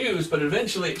going to Jews, but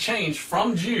eventually it changed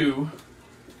from Jew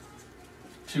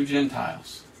to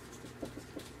Gentiles.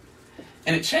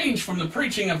 And it changed from the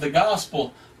preaching of the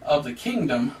gospel of the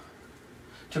kingdom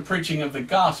to preaching of the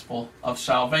gospel of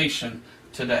salvation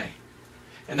today.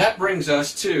 And that brings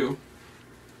us to,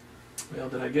 well,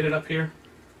 did I get it up here?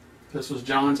 This was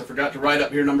John's. I forgot to write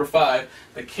up here number 5,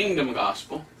 the kingdom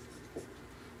gospel.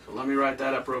 So let me write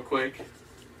that up real quick.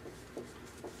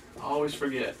 I always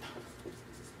forget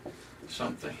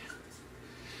something.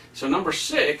 So number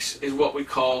 6 is what we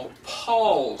call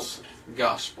Paul's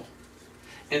gospel.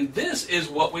 And this is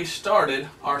what we started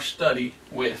our study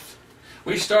with.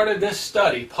 We started this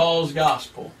study, Paul's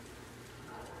gospel,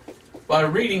 by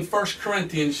reading 1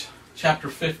 Corinthians chapter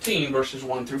 15, verses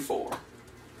 1 through 4.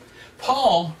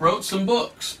 Paul wrote some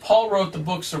books. Paul wrote the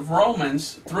books of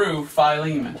Romans through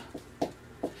Philemon.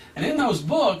 And in those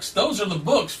books, those are the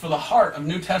books for the heart of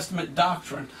New Testament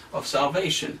doctrine of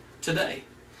salvation today.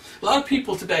 A lot of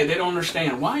people today, they don't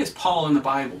understand, why is Paul in the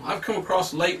Bible? I've come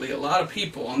across lately a lot of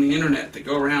people on the internet that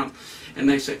go around and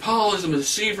they say, Paul is a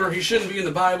deceiver, he shouldn't be in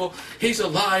the Bible, he's a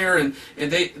liar, and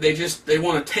they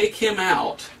want to take him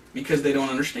out because they don't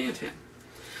understand him.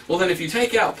 Well then, if you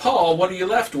take out Paul, what are you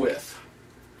left with?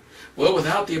 Well,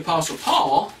 without the Apostle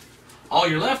Paul, all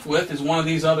you're left with is one of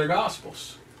these other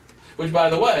Gospels. Which, by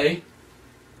the way,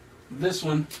 this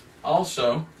one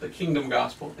also, the kingdom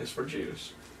gospel, is for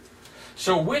Jews.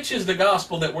 So which is the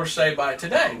gospel that we're saved by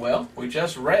today? Well, we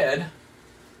just read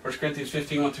 1 Corinthians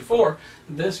 15, 1 through 4.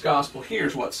 This gospel here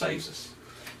is what saves us.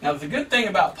 Now, the good thing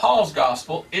about Paul's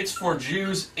gospel, it's for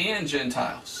Jews and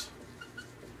Gentiles.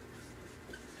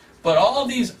 But all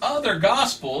these other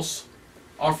gospels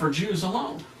are for Jews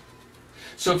alone.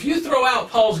 So if you throw out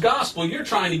Paul's gospel, you're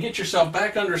trying to get yourself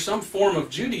back under some form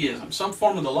of Judaism, some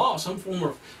form of the law, some form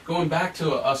of going back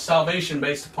to a salvation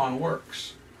based upon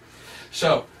works.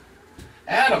 So,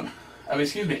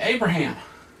 Abraham,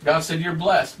 God said you're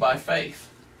blessed by faith.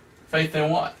 Faith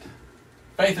in what?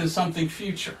 Faith in something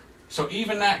future. So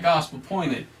even that gospel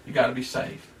pointed, you got to be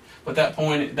saved. But that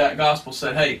gospel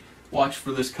said, hey, watch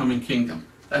for this coming kingdom.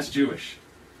 That's Jewish.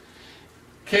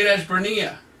 Kadesh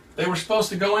Barnea, they were supposed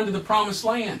to go into the promised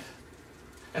land.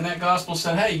 And that gospel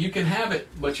said, hey, you can have it,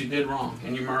 but you did wrong,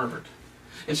 and you murdered.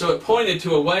 And so it pointed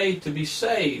to a way to be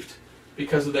saved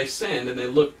because they sinned, and they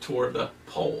looked toward the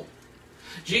pole.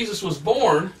 Jesus was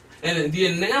born, and the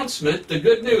announcement, the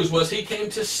good news was he came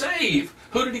to save.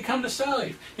 Who did he come to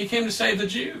save? He came to save the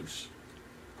Jews.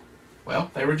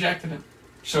 Well, they rejected him.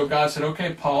 So God said,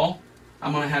 okay, Paul,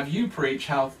 I'm going to have you preach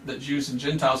how that Jews and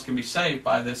Gentiles can be saved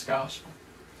by this gospel.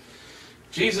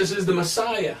 Jesus is the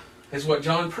Messiah, is what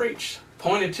John preached,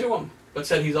 pointed to him, but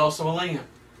said he's also a lamb.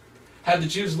 Had the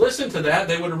Jews listened to that,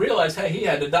 they would have realized, hey, he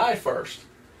had to die first.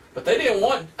 But they didn't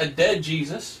want a dead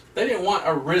Jesus. They didn't want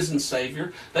a risen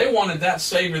Savior. They wanted that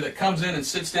Savior that comes in and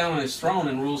sits down on his throne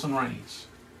and rules and reigns.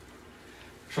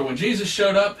 So when Jesus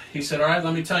showed up, he said, all right,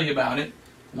 let me tell you about it.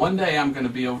 One day I'm going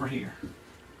to be over here.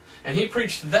 And he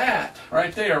preached that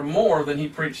right there more than he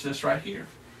preached this right here.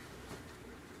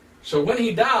 So when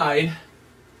he died,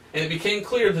 and it became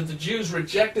clear that the Jews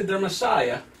rejected their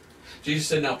Messiah, Jesus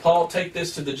said, now Paul, take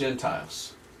this to the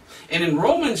Gentiles. And in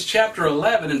Romans chapter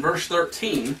 11 and verse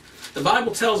 13, the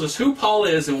Bible tells us who Paul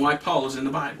is and why Paul is in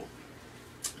the Bible.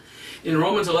 In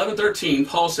Romans 11:13,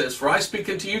 Paul says, for I speak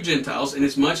unto you Gentiles,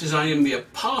 inasmuch as I am the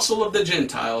apostle of the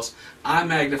Gentiles, I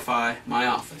magnify my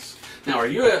office. Now, are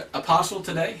you an apostle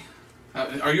today?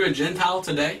 Are you a Gentile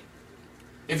today?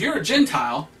 If you're a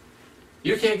Gentile,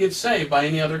 you can't get saved by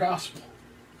any other gospel.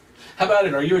 How about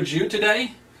it? Are you a Jew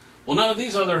today? Well, none of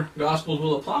these other gospels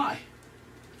will apply.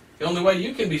 The only way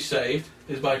you can be saved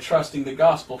is by trusting the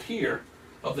gospel here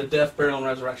of the death, burial, and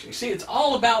resurrection. You see, it's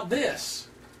all about this.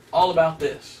 All about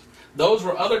this. Those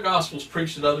were other gospels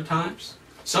preached at other times.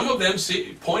 Some of them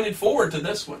pointed forward to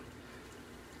this one.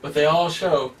 But they all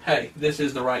show, hey, this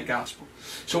is the right gospel.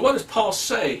 So what does Paul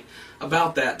say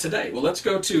about that today? Well, let's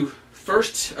go to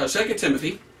 2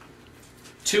 Timothy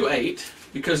 2:8,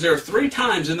 because there are 3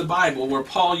 times in the Bible where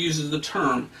Paul uses the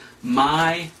term,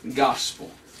 my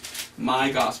gospel.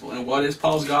 My gospel. And what is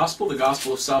Paul's gospel? The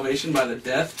gospel of salvation by the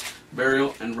death,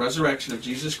 burial, and resurrection of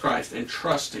Jesus Christ, and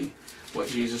trusting what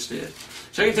Jesus did.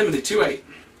 2 Timothy 2:8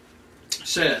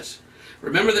 says,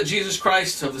 remember that Jesus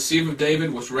Christ of the seed of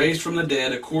David was raised from the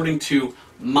dead according to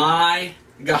my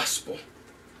gospel.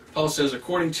 Paul says,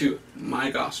 according to my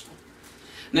gospel.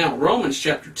 Now, Romans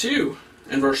chapter 2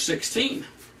 and verse 16.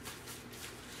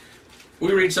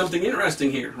 We read something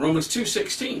interesting here. Romans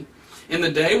 2:16. In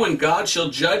the day when God shall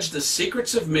judge the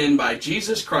secrets of men by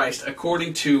Jesus Christ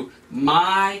according to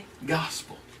my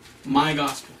gospel. My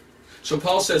gospel. So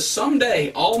Paul says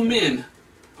someday all men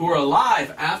who are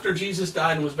alive after Jesus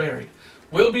died and was buried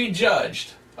will be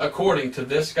judged according to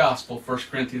this gospel, 1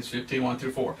 Corinthians 15, 1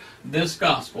 through 4. This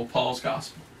gospel, Paul's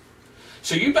gospel.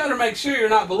 So you better make sure you're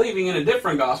not believing in a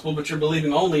different gospel, but you're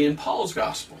believing only in Paul's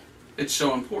gospel. It's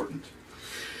so important.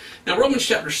 Now Romans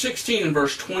chapter 16 and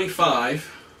verse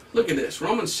 25. Look at this.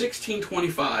 Romans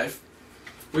 16:25.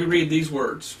 We read these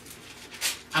words.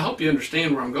 I hope you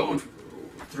understand where I'm going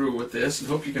through with this, and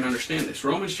hope you can understand this.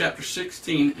 Romans chapter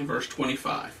 16 and verse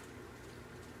 25.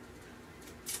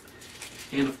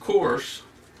 And of course,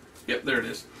 yep, there it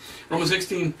is. Romans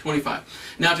 16:25.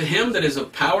 Now to him that is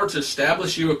of power to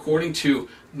establish you according to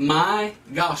my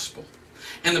gospel,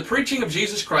 and the preaching of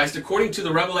Jesus Christ according to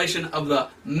the revelation of the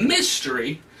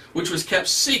mystery, which was kept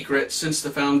secret since the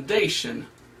foundation,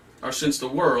 or since the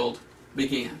world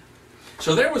began.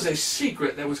 So there was a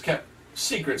secret that was kept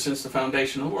secret since the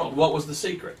foundation of the world. What was the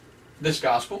secret? This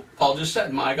gospel. Paul just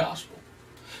said, my gospel.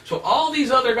 So all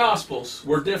these other gospels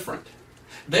were different.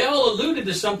 They all alluded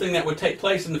to something that would take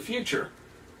place in the future.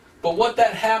 But what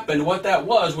that happened, what that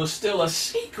was still a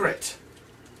secret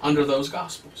under those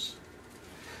gospels.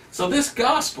 So this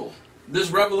gospel,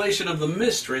 this revelation of the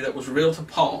mystery that was revealed to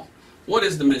Paul, what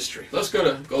is the mystery? Let's go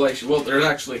to Galatians. Well, there's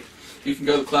actually, you can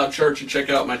go to Cloud Church and check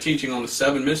out my teaching on the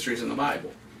 7 mysteries in the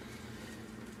Bible.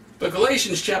 But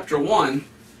Galatians chapter 1,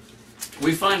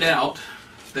 we find out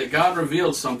that God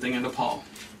revealed something unto Paul.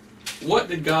 What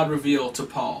did God reveal to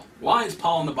Paul? Why is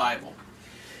Paul in the Bible?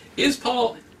 Is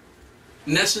Paul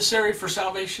necessary for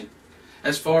salvation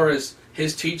as far as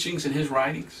his teachings and his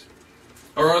writings?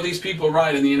 Or are these people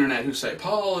right in the internet who say,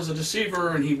 Paul is a deceiver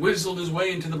and he whizzled his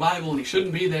way into the Bible and he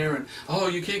shouldn't be there, and oh,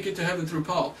 you can't get to heaven through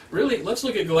Paul? Really? Let's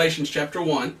look at Galatians chapter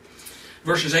 1,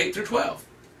 verses 8 through 12.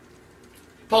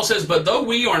 Paul says, but though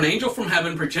we or an angel from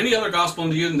heaven preach any other gospel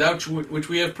unto you than that which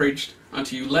we have preached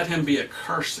unto you, let him be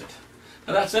accursed.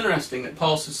 Now that's interesting that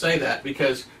Paul should say that,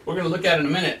 because we're going to look at in a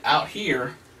minute. Out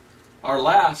here, our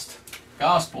last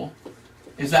gospel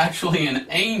is actually an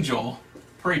angel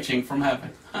preaching from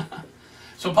heaven.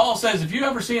 So Paul says, if you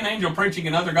ever see an angel preaching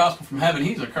another gospel from heaven,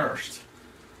 he's accursed.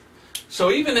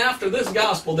 So even after this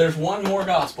gospel, there's one more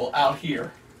gospel out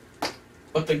here.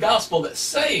 But the gospel that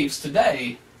saves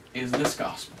today is this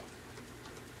gospel.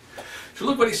 So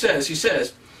look what he says. He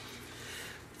says,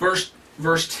 verse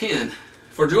 10,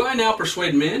 for do I now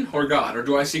persuade men or God, or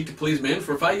do I seek to please men?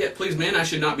 For if I yet please men, I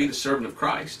should not be the servant of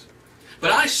Christ.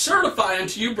 But I certify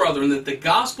unto you, brethren, that the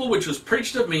gospel which was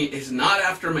preached of me is not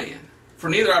after man. For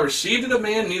neither I received it of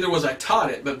man, neither was I taught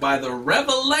it, but by the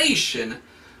revelation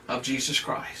of Jesus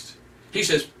Christ. He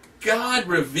says, God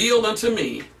revealed unto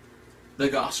me the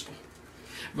gospel.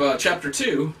 Chapter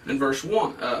 2 and verse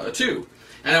 2.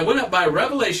 And I went up by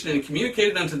revelation and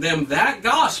communicated unto them that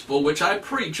gospel which I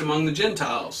preach among the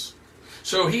Gentiles.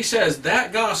 So he says,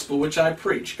 that gospel which I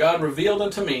preach, God revealed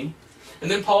unto me.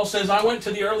 And then Paul says, I went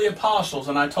to the early apostles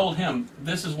and I told him,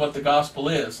 this is what the gospel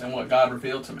is and what God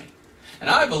revealed to me. And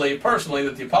I believe personally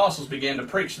that the apostles began to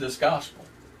preach this gospel.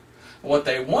 What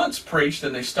they once preached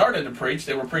and they started to preach,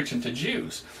 they were preaching to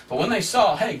Jews. But when they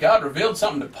saw, hey, God revealed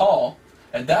something to Paul,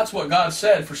 and that's what God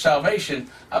said for salvation,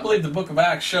 I believe the book of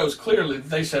Acts shows clearly that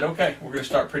they said, okay, we're going to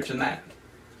start preaching that.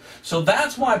 So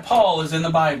that's why Paul is in the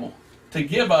Bible, to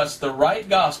give us the right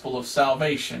gospel of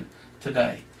salvation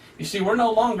today. You see, we're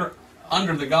no longer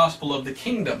under the gospel of the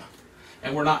kingdom,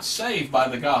 and we're not saved by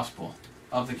the gospel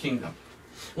of the kingdom.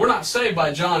 We're not saved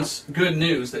by John's good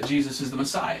news that Jesus is the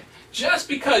Messiah. Just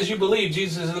because you believe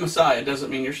Jesus is the Messiah doesn't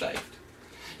mean you're saved.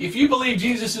 If you believe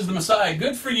Jesus is the Messiah,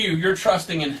 good for you. You're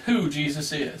trusting in who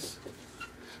Jesus is.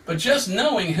 But just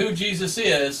knowing who Jesus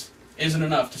is isn't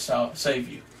enough to save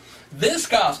you. This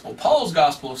gospel, Paul's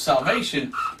gospel of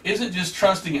salvation, isn't just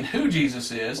trusting in who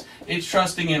Jesus is. It's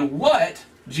trusting in what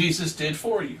Jesus did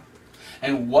for you.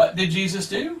 And what did Jesus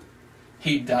do?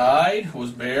 He died,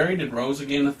 was buried, and rose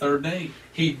again the third day.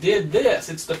 He did this.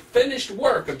 It's the finished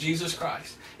work of Jesus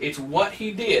Christ. It's what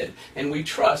he did, and we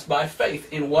trust by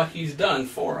faith in what he's done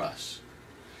for us.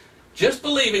 Just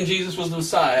believing Jesus was the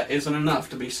Messiah isn't enough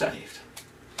to be saved.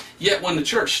 Yet when the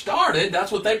church started,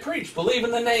 that's what they preached. Believe in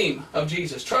the name of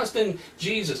Jesus. Trust in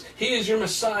Jesus. He is your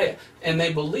Messiah. And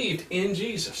they believed in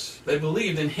Jesus. They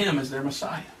believed in him as their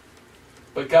Messiah.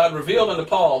 But God revealed unto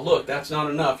Paul, look, that's not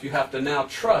enough. You have to now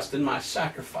trust in my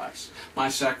sacrifice, my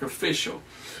sacrificial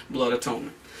blood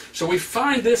atonement. So we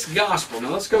find this gospel.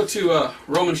 Now let's go to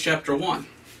Romans chapter 1.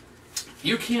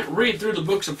 You can't read through the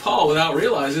books of Paul without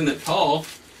realizing that Paul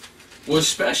was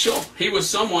special. He was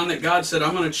someone that God said,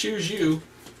 I'm going to choose you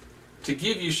to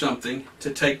give you something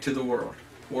to take to the world.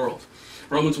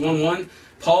 Romans 1:1,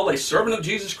 Paul, a servant of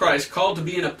Jesus Christ, called to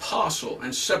be an apostle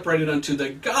and separated unto the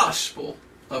gospel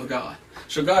of God.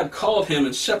 So God called him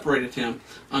and separated him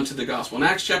unto the gospel. In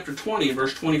Acts chapter 20,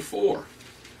 verse 24,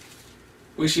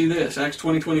 we see this, Acts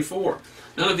 20:24.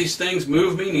 None of these things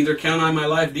move me, neither count I my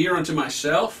life dear unto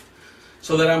myself,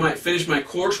 so that I might finish my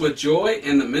course with joy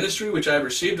and the ministry which I have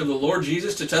received of the Lord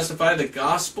Jesus to testify the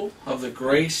gospel of the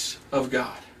grace of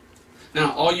God.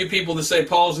 Now, all you people that say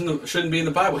Paul shouldn't be in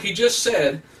the Bible, he just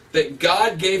said that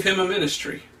God gave him a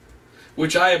ministry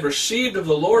which I have received of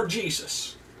the Lord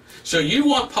Jesus. So you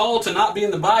want Paul to not be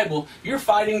in the Bible, you're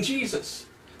fighting Jesus.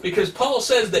 Because Paul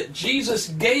says that Jesus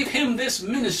gave him this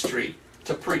ministry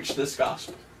to preach this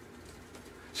gospel.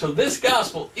 So this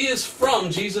gospel is from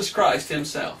Jesus Christ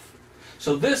himself.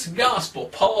 So this gospel,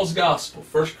 Paul's gospel,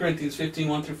 1 Corinthians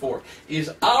 15:1-4,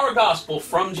 is our gospel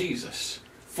from Jesus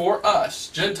for us,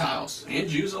 Gentiles and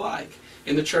Jews alike,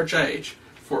 in the church age,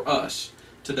 for us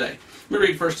today. Let me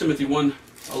read 1 Timothy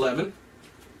 1:11.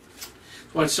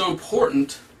 Why it's so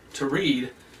important to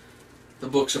read the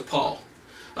books of Paul.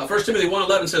 1 Timothy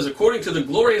 1:11 says, according to the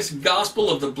glorious gospel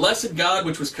of the blessed God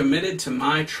which was committed to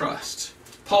my trust.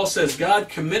 Paul says, God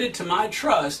committed to my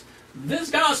trust this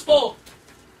gospel,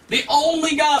 the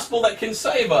only gospel that can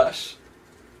save us.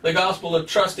 The gospel of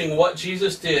trusting what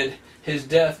Jesus did, his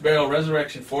death, burial,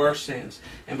 resurrection for our sins.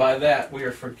 And by that we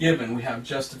are forgiven. We have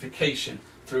justification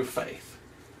through faith.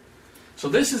 So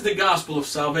this is the gospel of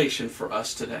salvation for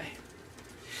us today.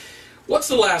 What's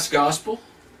the last gospel?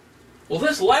 Well,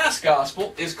 this last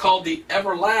gospel is called the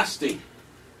everlasting.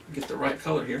 Get the right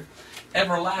color here.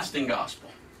 Everlasting gospel.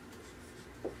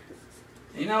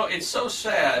 You know, it's so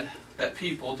sad that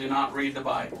people do not read the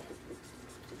Bible.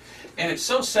 And it's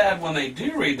so sad when they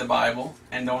do read the Bible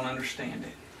and don't understand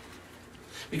it.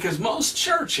 Because most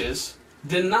churches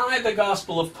deny the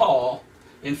gospel of Paul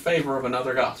in favor of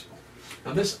another gospel.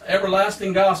 Now this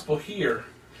everlasting gospel here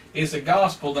is a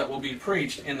gospel that will be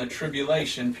preached in the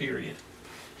tribulation period.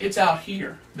 It's out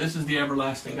here. This is the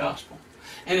everlasting gospel.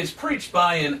 And it's preached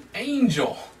by an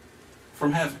angel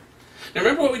from heaven. Now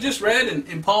remember what we just read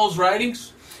in Paul's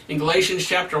writings? In Galatians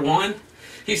chapter 1?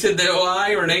 He said, though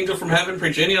I or an angel from heaven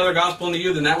preach any other gospel unto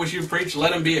you than that which you preach,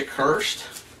 let him be accursed.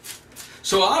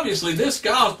 So obviously this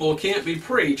gospel can't be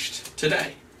preached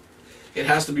today. It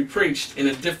has to be preached in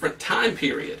a different time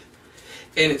period.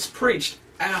 And it's preached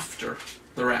after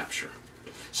the rapture.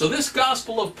 So this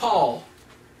gospel of Paul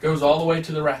goes all the way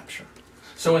to the rapture.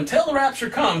 So until the rapture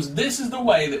comes, this is the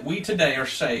way that we today are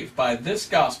saved, by this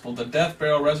gospel, the death,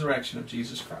 burial, resurrection of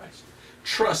Jesus Christ.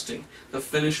 Trusting the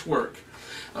finished work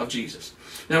of Jesus.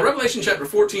 Now Revelation chapter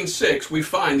 14:6, we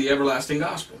find the everlasting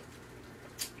gospel.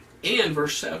 And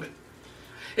verse 7.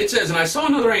 It says, and I saw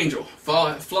another angel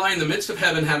fly in the midst of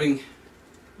heaven, having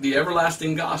the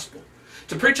everlasting gospel,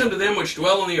 to preach unto them which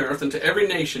dwell on the earth, and to every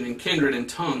nation and kindred and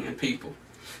tongue and people,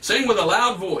 saying with a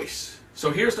loud voice.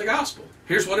 So here's the gospel.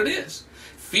 Here's what it is.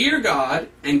 Fear God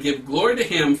and give glory to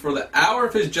him, for the hour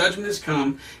of his judgment is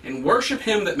come, and worship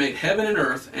him that made heaven and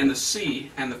earth and the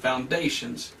sea and the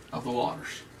foundations of the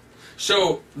waters.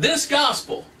 So this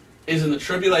gospel is in the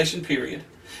tribulation period.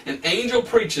 An angel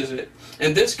preaches it,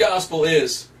 and this gospel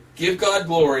is give God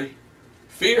glory,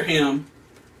 fear him,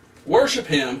 worship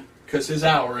him, because his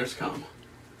hour has come.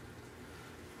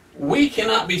 We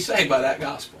cannot be saved by that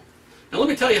gospel. Now let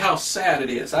me tell you how sad it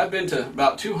is. I've been to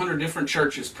about 200 different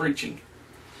churches preaching.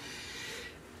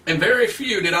 And very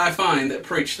few did I find that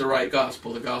preached the right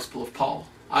gospel, the gospel of Paul.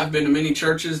 I've been to many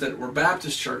churches that were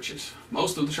Baptist churches.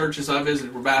 Most of the churches I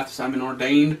visited were Baptist. I'm an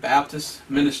ordained Baptist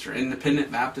minister,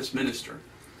 independent Baptist minister.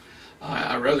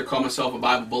 I'd rather call myself a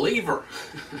Bible believer.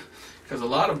 Because a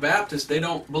lot of Baptists, they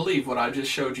don't believe what I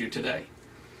just showed you today.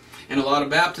 And a lot of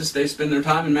Baptists, they spend their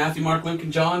time in Matthew, Mark, Luke,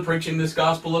 and John preaching this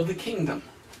gospel of the kingdom.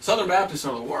 Southern Baptists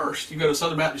are the worst. You go to a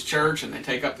Southern Baptist church and they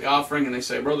take up the offering and they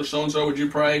say, Brother so-and-so, would you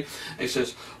pray? And he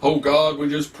says, oh God, we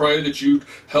just pray that you'd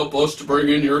help us to bring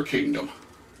in your kingdom.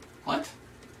 What?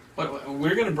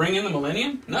 We're going to bring in the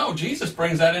millennium? No, Jesus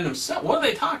brings that in himself. What are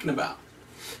they talking about?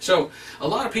 So a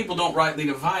lot of people don't rightly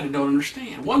divide and don't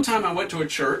understand. One time I went to a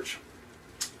church,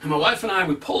 and my wife and I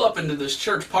would pull up into this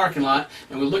church parking lot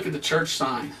and we look at the church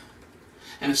sign.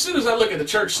 And as soon as I look at the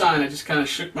church sign, I just kind of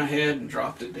shook my head and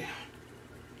dropped it down.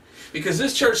 Because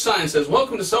this church sign says,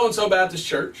 welcome to so-and-so Baptist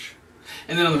Church.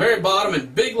 And then on the very bottom in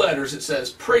big letters it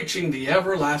says, preaching the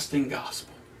everlasting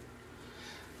gospel.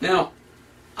 Now,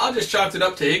 I just chalked it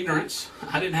up to ignorance.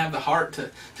 I didn't have the heart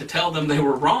to tell them they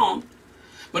were wrong.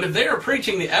 But if they're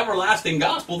preaching the everlasting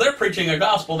gospel, they're preaching a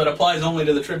gospel that applies only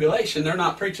to the tribulation. They're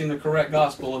not preaching the correct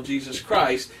gospel of Jesus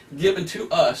Christ given to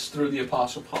us through the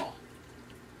Apostle Paul.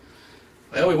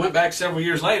 Well, we went back several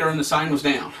years later and the sign was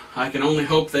down. I can only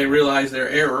hope they realized their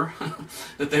error,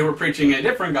 that they were preaching a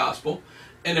different gospel,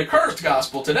 an accursed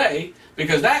gospel today,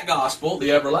 because that gospel,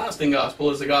 the everlasting gospel,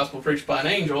 is the gospel preached by an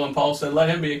angel, and Paul said, let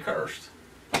him be accursed.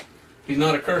 He's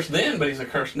not accursed then, but he's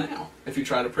accursed now if you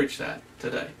try to preach that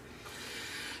today.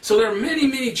 So there are many,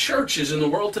 many churches in the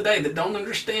world today that don't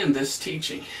understand this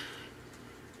teaching.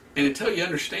 And until you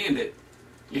understand it,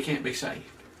 you can't be saved.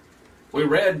 We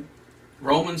read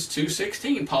Romans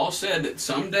 2:16. Paul said that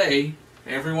someday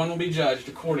everyone will be judged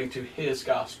according to his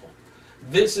gospel.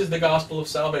 This is the gospel of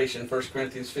salvation, 1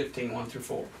 Corinthians 15, 1 through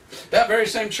 4. That very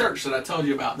same church that I told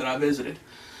you about that I visited.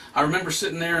 I remember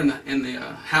sitting there in the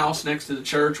house next to the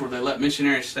church where they let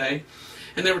missionaries stay.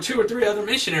 And there were 2 or 3 other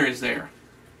missionaries there.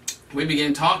 We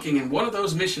began talking, and one of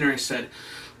those missionaries said,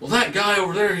 well, that guy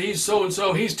over there, he's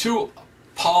so-and-so, he's too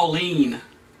Pauline.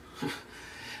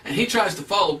 And he tries to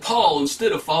follow Paul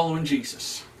instead of following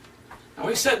Jesus. And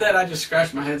when he said that, I just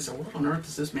scratched my head and said, what on earth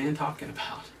is this man talking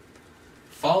about?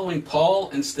 Following Paul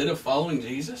instead of following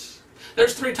Jesus?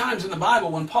 There's 3 times in the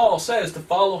Bible when Paul says to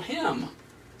follow him.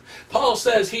 Paul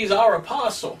says he's our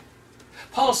apostle.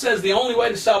 Paul says the only way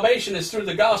to salvation is through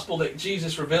the gospel that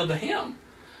Jesus revealed to him.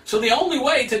 So the only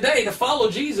way today to follow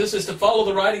Jesus is to follow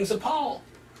the writings of Paul.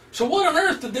 So what on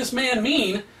earth did this man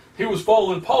mean he was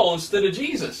following Paul instead of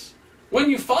Jesus? When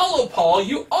you follow Paul,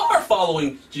 you are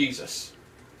following Jesus.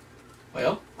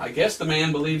 Well, I guess the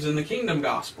man believes in the kingdom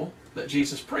gospel that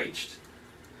Jesus preached.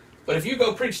 But if you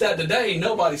go preach that today,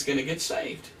 nobody's going to get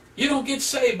saved. You don't get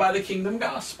saved by the kingdom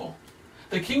gospel.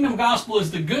 The kingdom gospel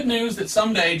is the good news that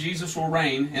someday Jesus will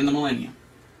reign in the millennium.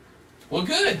 Well,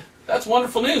 good. That's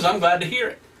wonderful news. I'm glad to hear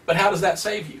it. But how does that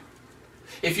save you?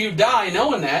 If you die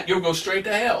knowing that, you'll go straight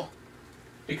to hell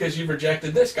because you've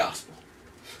rejected this gospel.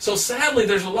 So sadly,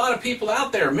 there's a lot of people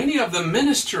out there, many of them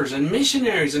ministers and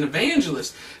missionaries and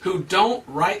evangelists, who don't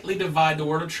rightly divide the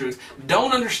word of truth,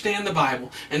 don't understand the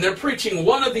Bible, and they're preaching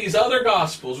one of these other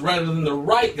gospels rather than the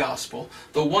right gospel,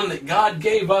 the one that God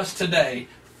gave us today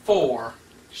for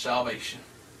salvation.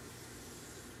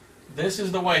 This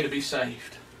is the way to be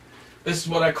saved. This is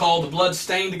what I call the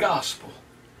blood-stained gospel,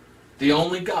 the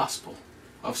only gospel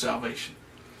of salvation.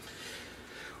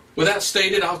 With that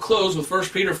stated, I'll close with 1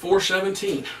 Peter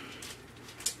 4:17.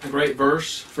 A great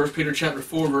verse, 1 Peter chapter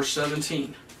 4, verse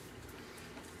 17.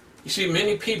 You see,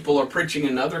 many people are preaching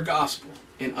another gospel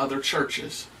in other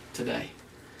churches today.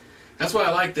 That's why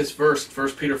I like this verse,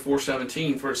 1 Peter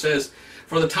 4:17, for it says,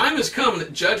 for the time has come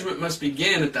that judgment must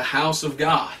begin at the house of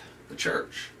God, the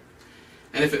church.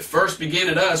 And if it first begin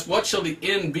at us, what shall the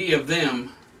end be of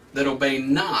them that obey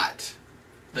not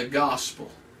the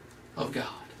gospel of God?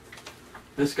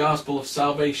 This gospel of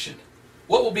salvation.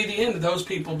 What will be the end of those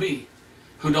people be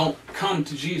who don't come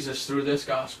to Jesus through this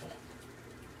gospel?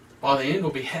 Well, the end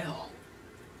will be hell.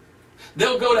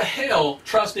 They'll go to hell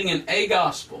trusting in a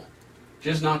gospel,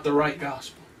 just not the right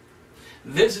gospel.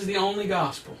 This is the only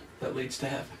gospel that leads to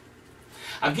heaven.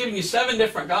 I've given you 7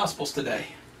 different gospels today.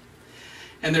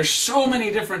 And there's so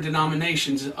many different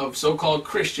denominations of so-called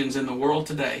Christians in the world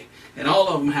today. And all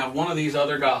of them have one of these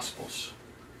other gospels.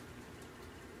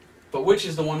 But which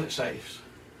is the one that saves?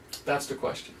 That's the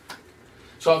question.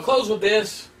 So I'll close with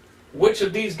this. Which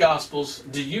of these gospels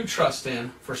do you trust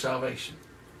in for salvation?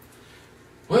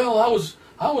 Well,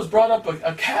 I was brought up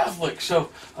a Catholic, so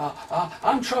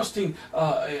I'm trusting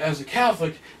as a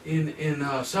Catholic in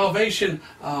salvation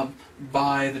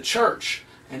by the church.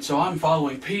 And so I'm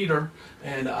following Peter,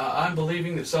 and I'm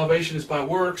believing that salvation is by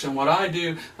works, and what I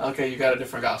do, okay, you got a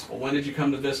different gospel. When did you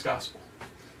come to this gospel?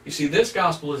 You see, this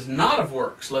gospel is not of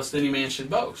works, lest any man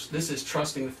should boast. This is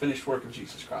trusting the finished work of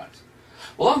Jesus Christ.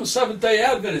 Well, I'm a Seventh-day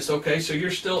Adventist. Okay, so you're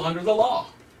still under the law.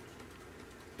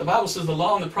 The Bible says the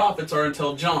law and the prophets are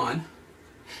until John.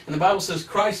 And the Bible says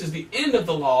Christ is the end of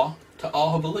the law to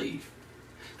all who believe.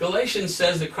 Galatians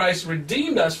says that Christ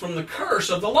redeemed us from the curse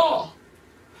of the law.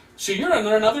 So you're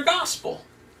under another gospel.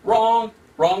 Wrong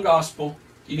gospel.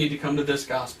 You need to come to this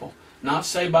gospel. Not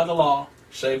saved by the law,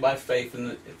 saved by faith in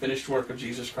the finished work of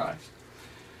Jesus Christ.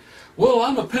 Well,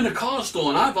 I'm a Pentecostal,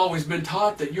 and I've always been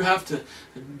taught that you have to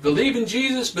believe in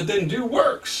Jesus, but then do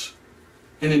works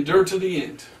and endure to the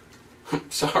end.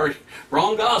 Sorry,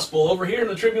 wrong gospel. Over here in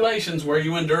the tribulations where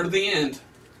you endure to the end.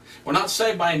 We're not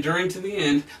saved by enduring to the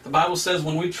end. The Bible says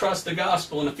when we trust the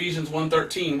gospel in Ephesians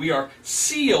 1:13, we are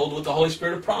sealed with the Holy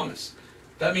Spirit of promise.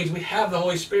 That means we have the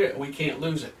Holy Spirit. We can't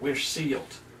lose it. We're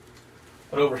sealed.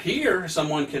 But over here,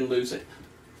 someone can lose it,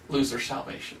 lose their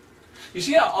salvation. You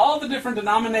see how all the different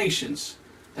denominations,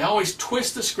 they always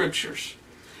twist the scriptures.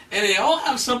 And they all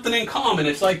have something in common.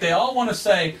 It's like they all want to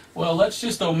say, well, let's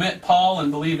just omit Paul and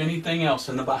believe anything else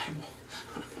in the Bible.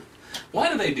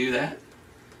 Why do they do that?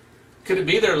 Could it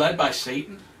be they're led by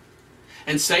Satan?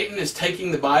 And Satan is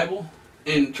taking the Bible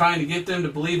and trying to get them to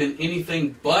believe in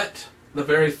anything but the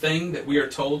very thing that we are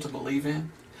told to believe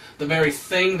in? The very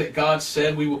thing that God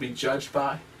said we will be judged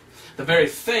by? The the very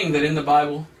thing that in the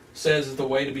Bible says is the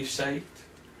way to be saved.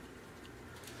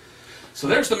 So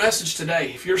there's the message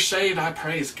today. If you're saved, I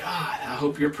praise God. I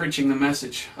hope you're preaching the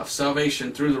message of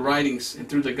salvation through the writings and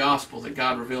through the gospel that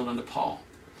God revealed unto Paul.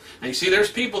 Now you see,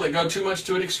 there's people that go too much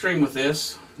to an extreme with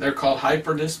this. They're called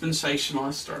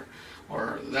hyper-dispensationalists,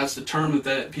 or that's the term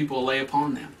that people lay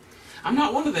upon them. I'm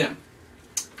not one of them.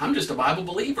 I'm just a Bible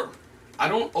believer. I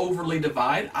don't overly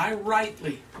divide. I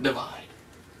rightly divide.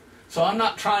 So I'm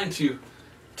not trying to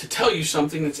tell you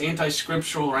something that's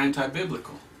anti-scriptural or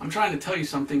anti-biblical. I'm trying to tell you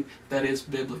something that is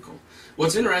biblical.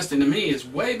 What's interesting to me is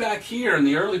way back here in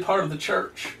the early part of the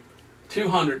church,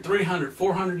 200, 300,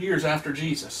 400 years after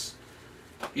Jesus,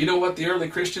 you know what the early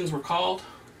Christians were called?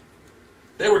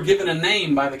 They were given a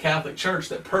name by the Catholic Church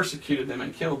that persecuted them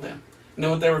and killed them. You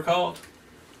know what they were called?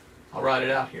 I'll write it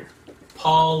out here.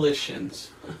 Paulicians.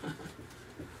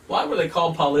 Why were they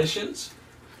called Paulicians?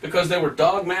 Because they were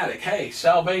dogmatic. Hey,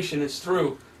 salvation is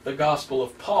through the gospel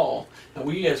of Paul, and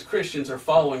we as Christians are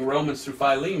following Romans through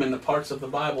Philemon, the parts of the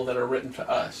Bible that are written to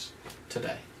us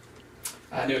today.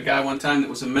 I knew a guy one time that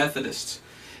was a Methodist,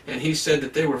 and he said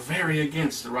that they were very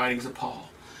against the writings of Paul.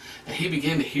 And he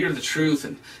began to hear the truth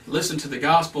and listen to the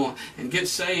gospel and get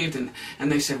saved,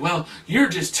 and they said, well, you're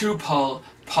just too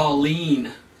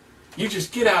Pauline. You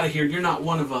just get out of here. You're not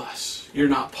one of us. You're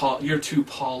not Paul. You're too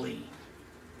Pauline.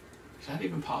 Is that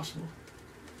even possible?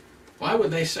 Why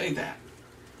would they say that?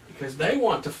 Because they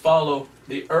want to follow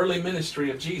the early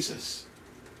ministry of Jesus.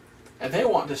 And they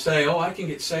want to say, oh, I can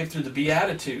get saved through the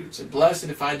Beatitudes, and blessed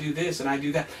if I do this and I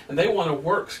do that. And they want a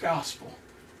works gospel.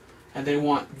 And they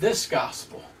want this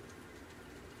gospel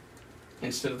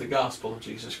instead of the gospel of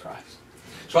Jesus Christ.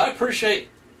 So I appreciate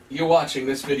you watching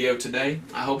this video today.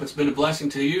 I hope it's been a blessing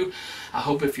to you. I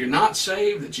hope if you're not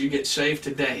saved, that you get saved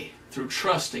today through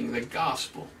trusting the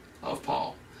gospel of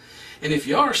Paul. And if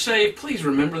you are saved, please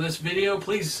remember this video.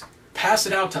 Please pass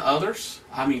it out to others.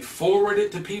 I mean, forward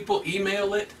it to people,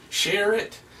 email it, share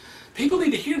it. People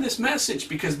need to hear this message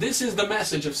because this is the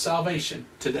message of salvation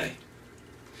today.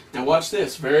 Now watch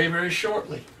this. Very, very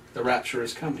shortly, the rapture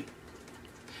is coming.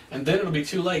 And then it'll be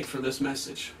too late for this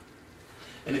message.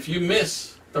 And if you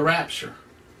miss the rapture,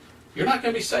 you're not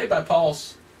going to be saved by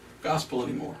Paul's gospel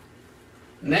anymore.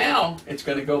 Now it's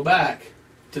going to go back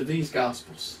to these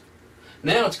gospels.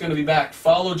 Now it's going to be back,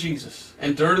 follow Jesus,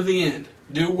 endure to the end,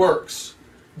 do works,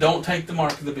 don't take the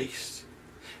mark of the beast.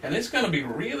 And it's going to be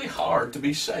really hard to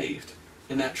be saved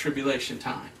in that tribulation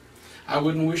time. I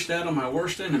wouldn't wish that on my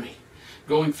worst enemy,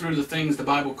 going through the things the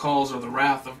Bible calls are the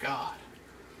wrath of God.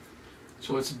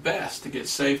 So it's best to get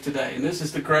saved today. And this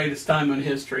is the greatest time in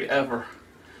history ever.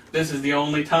 This is the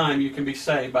only time you can be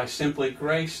saved, by simply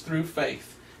grace through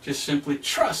faith, just simply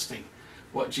trusting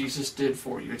what Jesus did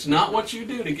for you. It's not what you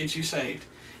do to get you saved.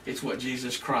 It's what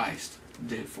Jesus Christ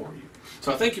did for you.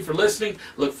 So I thank you for listening.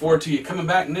 Look forward to you coming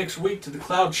back next week to the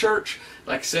Cloud Church.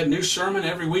 Like I said, new sermon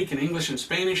every week in English and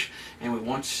Spanish, and we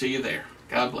want to see you there.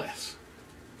 God bless.